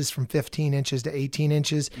bases from 15 inches to 18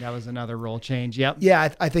 inches. That was another rule change. Yep. Yeah,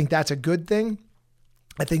 I think that's a good thing.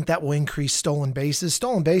 I think that will increase stolen bases.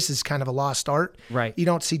 Stolen bases is kind of a lost art. Right. You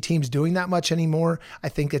don't see teams doing that much anymore. I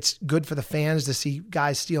think it's good for the fans to see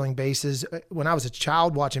guys stealing bases. When I was a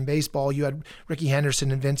child watching baseball, you had Ricky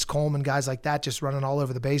Henderson and Vince Coleman, guys like that just running all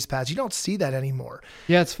over the base paths. You don't see that anymore.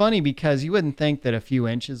 Yeah, it's funny because you wouldn't think that a few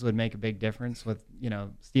inches would make a big difference with,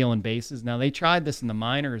 stealing bases. Now, they tried this in the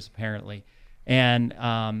minors, apparently. And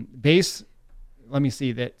that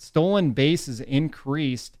stolen bases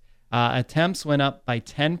increased. Attempts went up by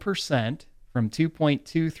 10% from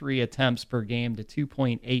 2.23 attempts per game to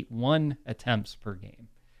 2.81 attempts per game.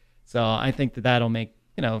 So I think that'll make,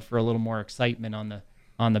 for a little more excitement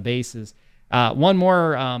on the bases. One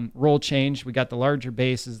more rule change. We got the larger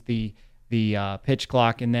bases, the pitch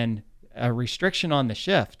clock, and then a restriction on the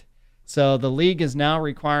shift. So the league is now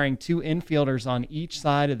requiring 2 infielders on each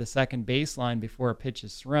side of the second baseline before a pitch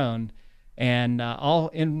is thrown. And all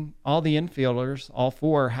the infielders, all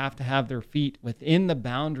 4, have to have their feet within the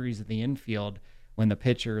boundaries of the infield when the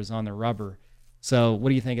pitcher is on the rubber. So what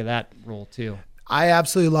do you think of that rule, too? I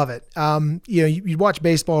absolutely love it. You watch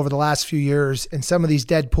baseball over the last few years, and some of these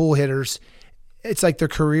dead pull hitters, it's like their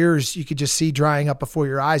careers you could just see drying up before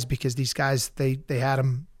your eyes because these guys, they had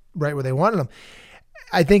them right where they wanted them.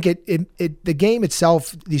 I think the game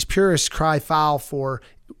itself, these purists cry foul for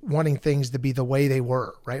wanting things to be the way they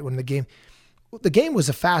were, right? When the game was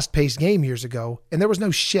a fast-paced game years ago, and there was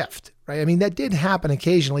no shift, right? I mean, that did happen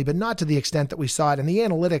occasionally, but not to the extent that we saw it. And the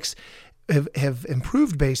analytics have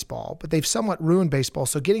improved baseball, but they've somewhat ruined baseball.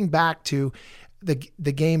 So getting back to the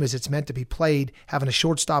game as it's meant to be played, having a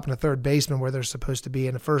shortstop and a third baseman where they're supposed to be,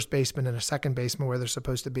 and a first baseman and a second baseman where they're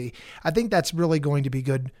supposed to be, I think that's really going to be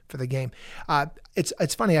good for the game.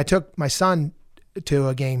 It's funny. I took my son to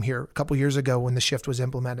a game here a couple years ago when the shift was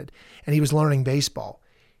implemented, and he was learning baseball.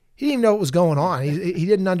 He didn't even know what was going on. He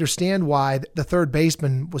didn't understand why the third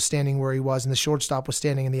baseman was standing where he was and the shortstop was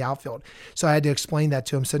standing in the outfield. So I had to explain that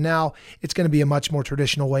to him. So now it's going to be a much more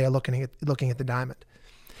traditional way of looking at the diamond.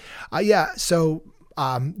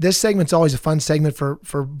 This segment's always a fun segment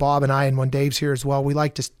for Bob and I, and when Dave's here as well, we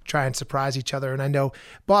like to try and surprise each other. And I know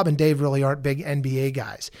Bob and Dave really aren't big NBA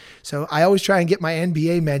guys, so I always try and get my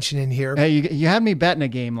NBA mention in here. Hey, you had me betting a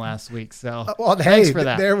game last week, so thanks for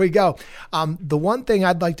that. There we go. The one thing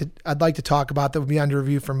I'd like to talk about that would be under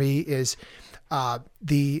review for me is I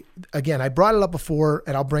brought it up before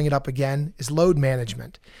and I'll bring it up again, is load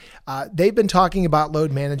management. They've been talking about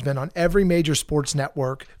load management on every major sports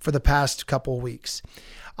network for the past couple of weeks.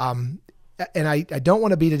 and I don't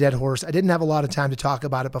want to beat a dead horse. I didn't have a lot of time to talk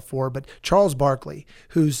about it before, but Charles Barkley,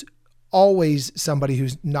 who's always somebody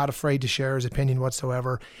who's not afraid to share his opinion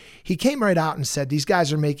whatsoever. He came right out and said, these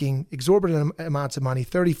guys are making exorbitant amounts of money,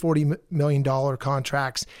 $30-40 million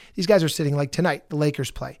contracts. These guys are sitting like tonight, the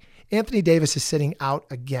Lakers play. Anthony Davis is sitting out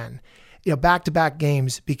again, back-to-back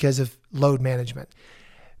games because of load management.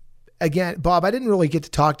 Again, Bob, I didn't really get to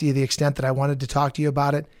talk to you the extent that I wanted to talk to you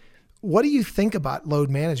about it. What do you think about load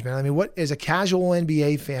management? I mean, what, as a casual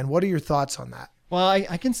NBA fan, what are your thoughts on that? Well,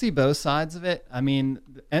 I can see both sides of it. I mean,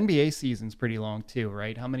 the NBA season's pretty long too,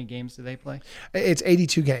 right? How many games do they play? It's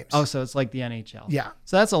 82 games. Oh, so it's like the NHL. Yeah.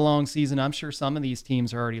 So that's a long season. I'm sure some of these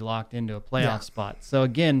teams are already locked into a playoff spot. So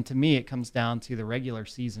again, to me, it comes down to the regular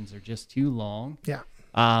seasons are just too long. Yeah.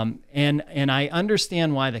 And I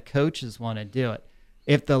understand why the coaches want to do it.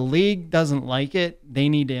 If the league doesn't like it, they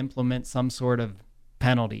need to implement some sort of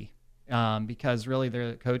penalty because really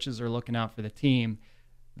the coaches are looking out for the team.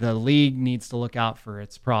 The league needs to look out for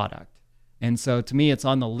its product. And so to me, it's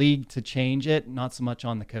on the league to change it, not so much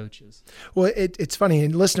on the coaches. Well, it's funny.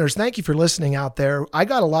 And listeners, thank you for listening out there. I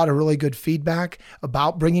got a lot of really good feedback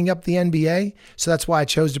about bringing up the NBA. So that's why I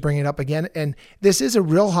chose to bring it up again. And this is a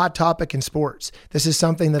real hot topic in sports. This is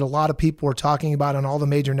something that a lot of people are talking about on all the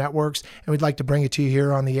major networks, and we'd like to bring it to you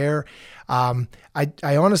here on the air. I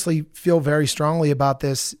honestly feel very strongly about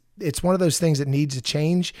this. It's one of those things that needs to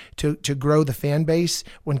change to grow the fan base.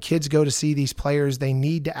 When kids go to see these players, they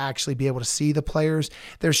need to actually be able to see the players.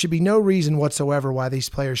 There should be no reason whatsoever why these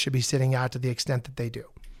players should be sitting out to the extent that they do.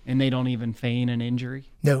 And they don't even feign an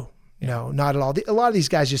injury? No, not at all. A lot of these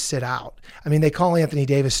guys just sit out. I mean, they call Anthony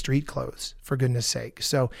Davis street clothes, for goodness sake.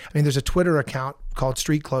 So, I mean, there's a Twitter account called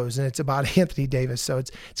Street Clothes, and it's about Anthony Davis. So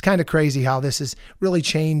it's kind of crazy how this has really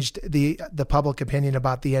changed the public opinion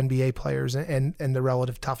about the NBA players and the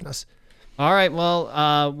relative toughness. All right,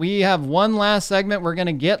 well, we have one last segment. We're going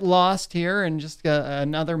to get lost here in just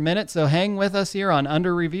another minute, so hang with us here on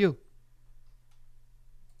Under Review.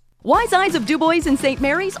 Wise Eyes of DuBois and St.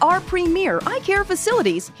 Mary's are premier eye care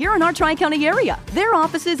facilities here in our Tri-County area. Their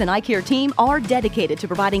offices and eye care team are dedicated to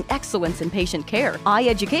providing excellence in patient care, eye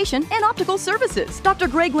education, and optical services. Dr.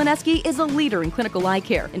 Greg Lineski is a leader in clinical eye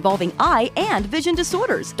care involving eye and vision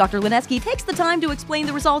disorders. Dr. Lineski takes the time to explain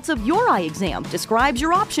the results of your eye exam, describes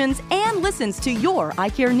your options, and listens to your eye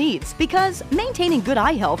care needs because maintaining good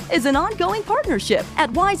eye health is an ongoing partnership.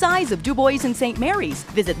 At Wise Eyes of DuBois and St. Mary's,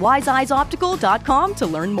 visit wiseeyesoptical.com to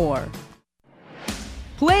learn more.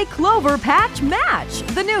 Play Clover Patch Match,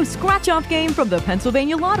 the new scratch-off game from the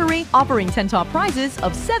Pennsylvania Lottery, offering 10 top prizes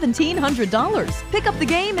of $1,700. Pick up the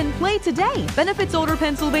game and play today. Benefits older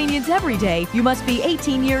Pennsylvanians every day. You must be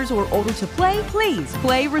 18 years or older to play. Please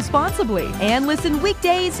play responsibly. And listen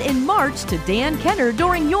weekdays in March to Dan Kenner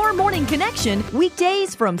during your Morning Connection,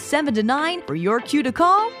 weekdays from 7 to 9 for your cue to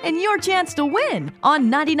call and your chance to win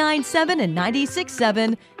on 99.7 and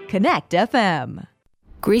 96.7 Connect FM.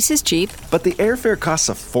 Greece is cheap. But the airfare costs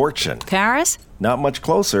a fortune. Paris? Not much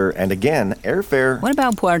closer, and again, airfare... What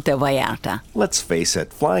about Puerto Vallarta? Let's face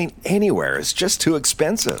it, flying anywhere is just too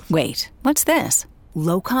expensive. Wait, what's this?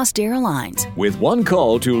 Low-cost airlines. With one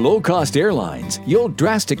call to low-cost airlines, you'll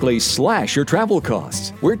drastically slash your travel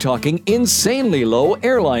costs. We're talking insanely low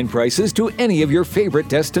airline prices to any of your favorite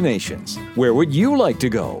destinations. Where would you like to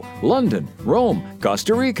go? London, Rome,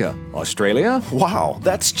 Costa Rica, Australia? Wow,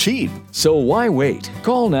 that's cheap. So why wait?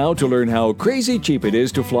 Call now to learn how crazy cheap it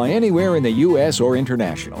is to fly anywhere in the U.S. or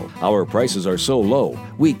international. Our prices are so low,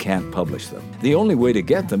 we can't publish them. The only way to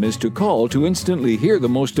get them is to call to instantly hear the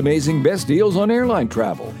most amazing best deals on airline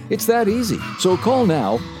travel. It's that easy. So call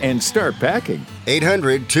now and start packing.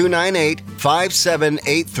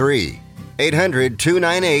 800-298-5783.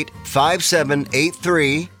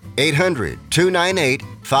 800-298-5783.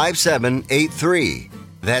 800-298-5783.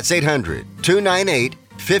 That's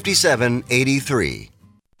 800-298-5783.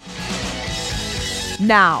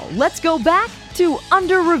 Now, let's go back to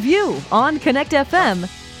Under Review on Connect FM.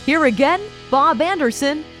 Here again, Bob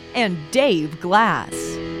Anderson and Dave Glass.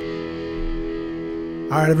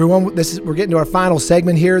 All right, everyone, we're getting to our final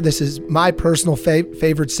segment here. This is my personal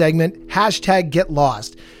favorite segment, hashtag Get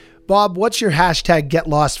Lost. Bob, what's your hashtag Get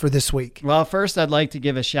Lost for this week? Well, first, I'd like to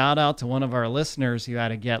give a shout out to one of our listeners who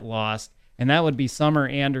had a Get Lost, and that would be Summer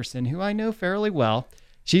Anderson, who I know fairly well.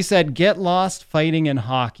 She said, get lost fighting in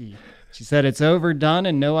hockey. She said it's overdone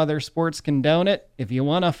and no other sports condone it. If you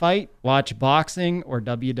want to fight, watch boxing or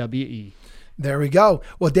WWE. There we go.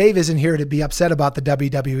 Well, Dave isn't here to be upset about the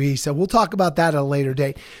WWE, so we'll talk about that at a later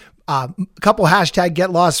date. A couple hashtag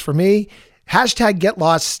Get Lost for me. Hashtag get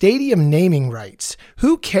lost stadium naming rights.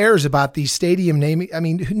 Who cares about these stadium naming? I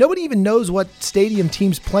mean, nobody even knows what stadium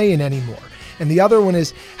teams play in anymore. And the other one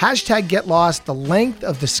is hashtag get lost the length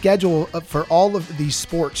of the schedule for all of these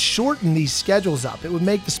sports. Shorten these schedules up. It would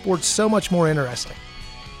make the sports so much more interesting.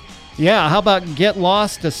 Yeah, how about get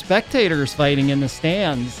lost to spectators fighting in the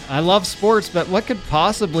stands? I love sports, but what could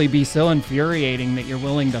possibly be so infuriating that you're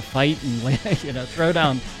willing to fight and throw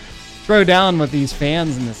down with these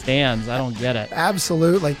fans in the stands? I don't get it.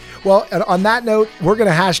 Absolutely. Well, on that note, we're going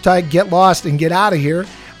to hashtag get lost and get out of here.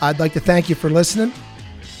 I'd like to thank you for listening.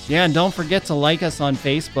 Yeah, and don't forget to like us on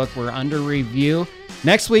Facebook. We're Under Review.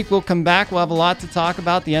 Next week, we'll come back. We'll have a lot to talk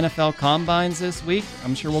about. The NFL Combines this week.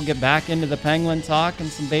 I'm sure we'll get back into the Penguin talk and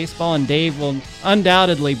some baseball, and Dave will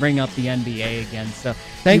undoubtedly bring up the NBA again. So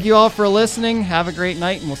thank you all for listening. Have a great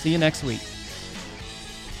night, and we'll see you next week.